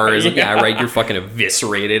 900 cars. Yeah, right. You're fucking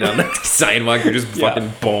eviscerated on the sidewalk. You're just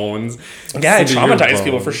fucking bones. Yeah, it Sitting your traumatized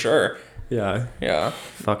people bones. for sure. Yeah. Yeah.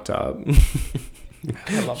 Fucked up.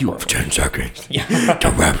 You have 10 seconds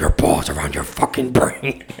to wrap your balls around your fucking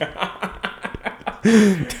brain.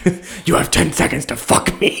 You have 10 seconds to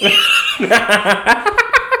fuck me.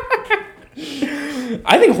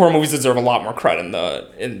 I think horror movies deserve a lot more credit in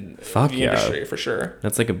the Fuck yeah. industry for sure.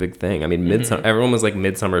 That's like a big thing. I mean, everyone was like,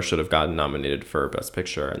 Midsummer should have gotten nominated for Best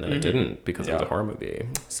Picture, and then it didn't because it was a horror movie.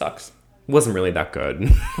 Sucks. It wasn't really that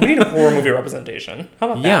good. We need a horror movie representation.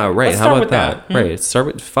 How about that? Yeah, right. Let's How start about with that? that. Right. Start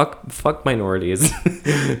with fuck minorities.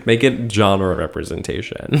 Make it genre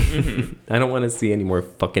representation. I don't want to see any more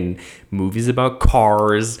fucking movies about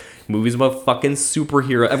cars, movies about fucking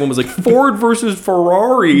superhero. Everyone was like, Ford versus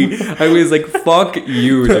Ferrari. I was like, fuck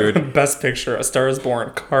you, dude. Best Picture: A Star Is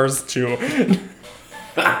Born, Cars 2.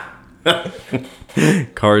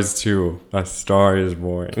 Cars 2, A Star Is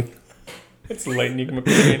Born. It's Lightning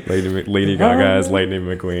McQueen. Lady Gaga as Lightning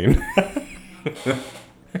McQueen.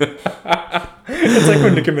 It's like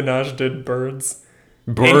when Nicki Minaj did Birds.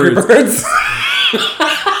 Birds. Angry Birds.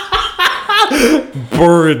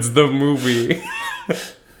 Birds, the movie.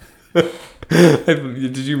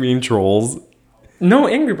 Did you mean Trolls? No,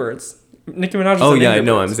 Angry Birds. Nicki Minaj was Oh, in yeah, I Angry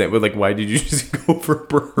know. Birds. I'm saying, but like, why did you just go for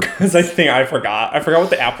Birds? Because I think I forgot. I forgot what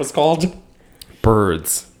the app was called.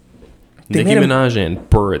 Birds. They Nicki made Minaj in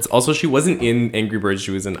Birds. Also, she wasn't in Angry Birds.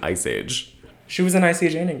 She was in Ice Age. She was in Ice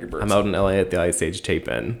Age and Angry Birds. I'm out in LA at the Ice Age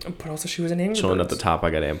tape-in. But also she was in Angry Chilling at Birds. the top, I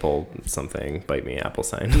got ample something. Bite me, apple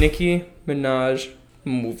sign. Nicki Minaj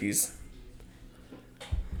movies.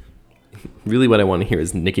 Really, what I want to hear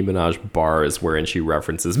is Nicki Minaj bars wherein she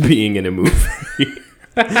references being in a movie.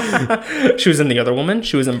 She was in The Other Woman.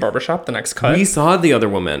 She was in Barbershop, The Next Cut. We saw The Other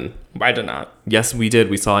Woman. I did not. Yes, we did.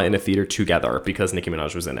 We saw it in a theater together because Nicki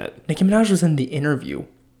Minaj was in it. Nicki Minaj was in The Interview.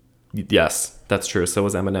 Yes, that's true. So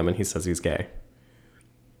was Eminem, and he says he's gay.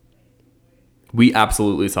 We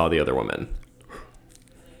absolutely saw The Other Woman.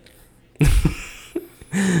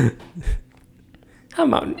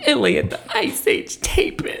 I'm out in Italy at the Ice Age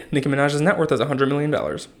taping. Nicki Minaj's net worth is $100 million.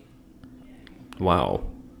 Wow.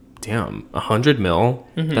 Damn. 100 mil?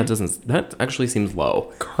 That actually seems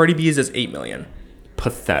low. Cardi B's is $8 million.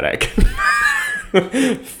 Pathetic.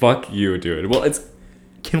 Fuck you, dude. Well, it's...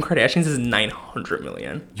 Kim Kardashian's is $900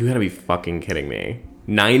 million. You gotta be fucking kidding me.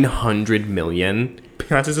 900 million?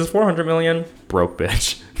 Beyonce's is $400 million. Broke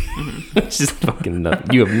bitch. Just fucking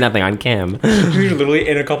nothing. You have nothing on Cam. She's literally,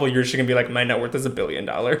 in a couple of years, she can be like, my net worth is $1 billion.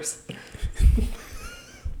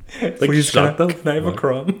 Please, shut the can I have a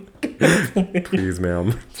crumb? Please,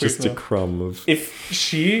 ma'am. Just a ma'am. crumb of... If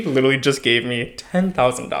she literally just gave me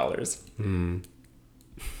 $10,000,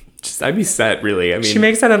 Just, I'd be set, really. I mean... she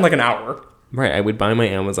makes that in like an hour. Right, I would buy my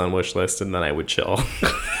Amazon wish list and then I would chill.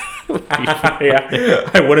 Yeah,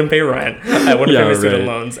 I wouldn't pay rent. I wouldn't pay my student right.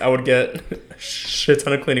 loans. I would get a shit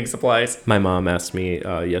ton of cleaning supplies. My mom asked me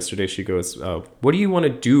yesterday, she goes, what do you want to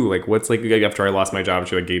do? Like, what's like, after I lost my job,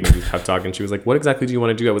 she like gave me this pep talk and she was like, what exactly do you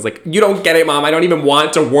want to do? I was like, you don't get it, Mom. I don't even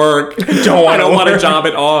want to work. I don't want a job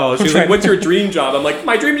at all. She was like, what's your dream job? I'm like,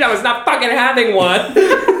 my dream job is not fucking having one.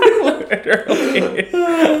 Literally.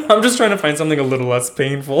 I'm just trying to find something a little less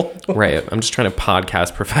painful. Right. I'm just trying to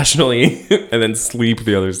podcast professionally and then sleep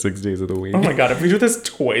the other 6 days of the week. Oh my god, if we do this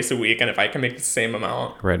twice a week and if I can make the same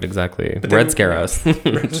amount. Right, exactly. then- Red scare us.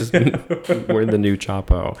 Just, we're the new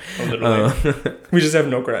Chapo. Literally. We just have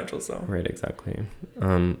no credentials, though. Right, exactly.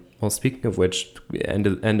 Well, speaking of which, end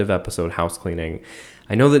of episode house cleaning.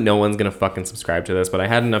 I know that no one's gonna fucking subscribe to this, but I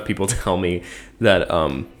had enough people tell me that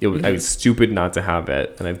I was stupid not to have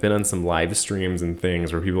it, and I've been on some live streams and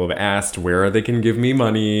things where people have asked where they can give me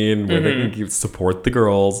money and where they can support the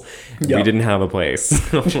girls. Yep. We didn't have a place.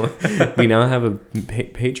 We now have a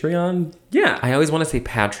Patreon. Yeah. I always want to say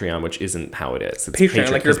Patreon, which isn't how it is. It's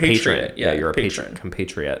Patreon, like you're a 'cause patriot. Yeah, you're a patron.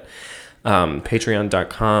 compatriot.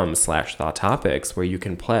 Patreon.com/ThoughtTopics, where you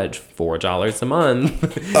can pledge $4 a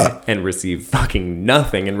month and receive fucking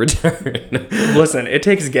nothing in return. Listen, it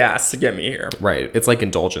takes gas to get me here. Right. It's like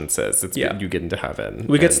indulgences. It's Yeah. you get into heaven.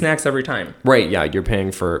 We get And- snacks every time. Right, yeah, you're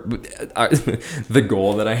paying for the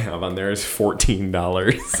goal that I have on there is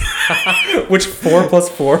 $14. Which 4 plus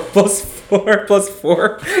 4 plus 4 plus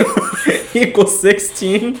 4 equals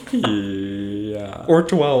 16 Yeah. or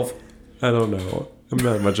 12. I don't know. I'm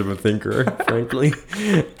not much of a thinker, frankly.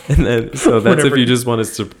 And then, so that's Whatever. if you just want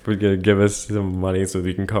us to give us some money so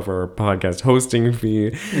we can cover our podcast hosting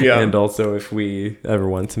fee. Yeah. And also if we ever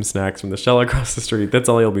want some snacks from the Shell across the street, that's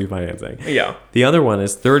all you'll be financing. Yeah. The other one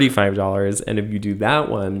is $35. And if you do that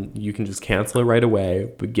one, you can just cancel it right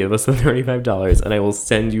away, but give us the $35 and I will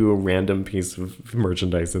send you a random piece of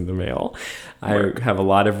merchandise in the mail. I have a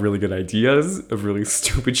lot of really good ideas of really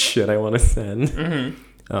stupid shit I want to send. Mm-hmm.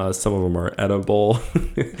 Some of them are edible.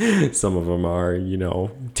 Some of them are,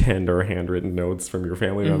 tender handwritten notes from your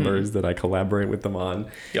family members that I collaborate with them on.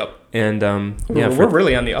 Yep. And We're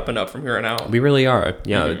really on the up and up from here on out. we really are.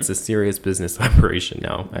 Yeah, it's a serious business operation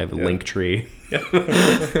now. I have a link tree.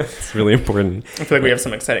 It's really important. I feel like we have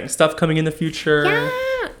some exciting stuff coming in the future.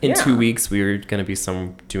 In 2 weeks, we're going to be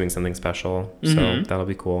doing something special. So that'll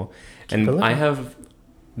be cool. And I have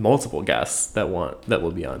multiple guests that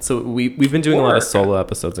will be on. So we've been doing a lot of solo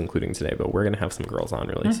episodes, including today, but we're going to have some girls on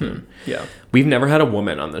really soon. Yeah. We've never had a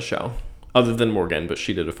woman on the show other than Morgan, but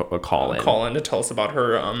she did a call in. Call in to tell us about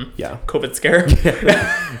her Yeah. COVID scare.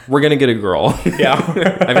 We're going to get a girl. Yeah.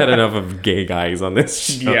 I've had enough of gay guys on this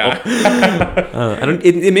show. Yeah.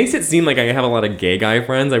 It makes it seem like I have a lot of gay guy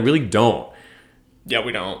friends. I really don't. Yeah,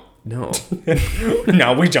 we don't. No.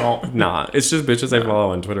 No, we don't. Nah. It's just bitches I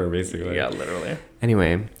follow on Twitter, basically. Yeah, literally.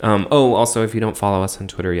 Anyway, also, if you don't follow us on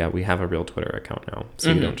Twitter yet, we have a real Twitter account now.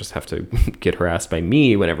 So you don't just have to get harassed by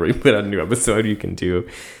me whenever we put out a new episode. You can do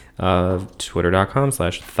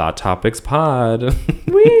twitter.com/ThoughtTopicsPod.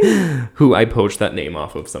 Who I poached that name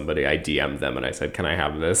off of somebody. I DM'd them and I said, can I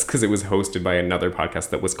have this? Because it was hosted by another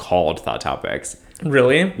podcast that was called Thought Topics.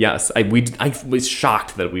 Really? Yes, I was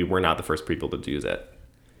shocked that we were not the first people to use it.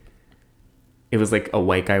 It was like a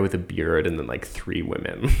white guy with a beard and then like 3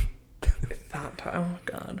 women. Oh,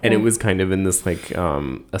 God. And it was kind of in this like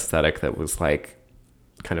aesthetic that was like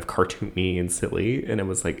kind of cartoony and silly. And it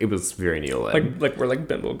was very Neil. Like we're like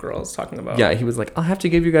bimbo girls talking about. Yeah, he was like, I'll have to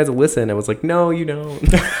give you guys a listen. I was like, no, you don't. No, you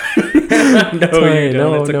don't. It's okay.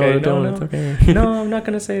 No, it's okay. No, I'm not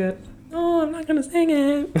going to say it. No, I'm not going to sing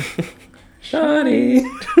it. Shoddy.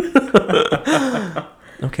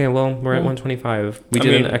 Okay, well, we're at 125. We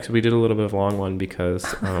did a little bit of a long one because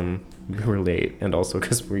we were late, and also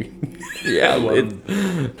because we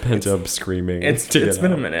pent up screaming. It's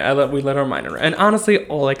been a minute. We let our mind run. And honestly,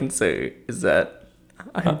 all I can say is that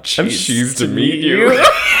I'm cheesed to meet you.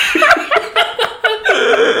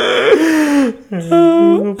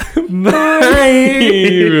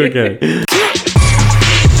 Bye. Okay.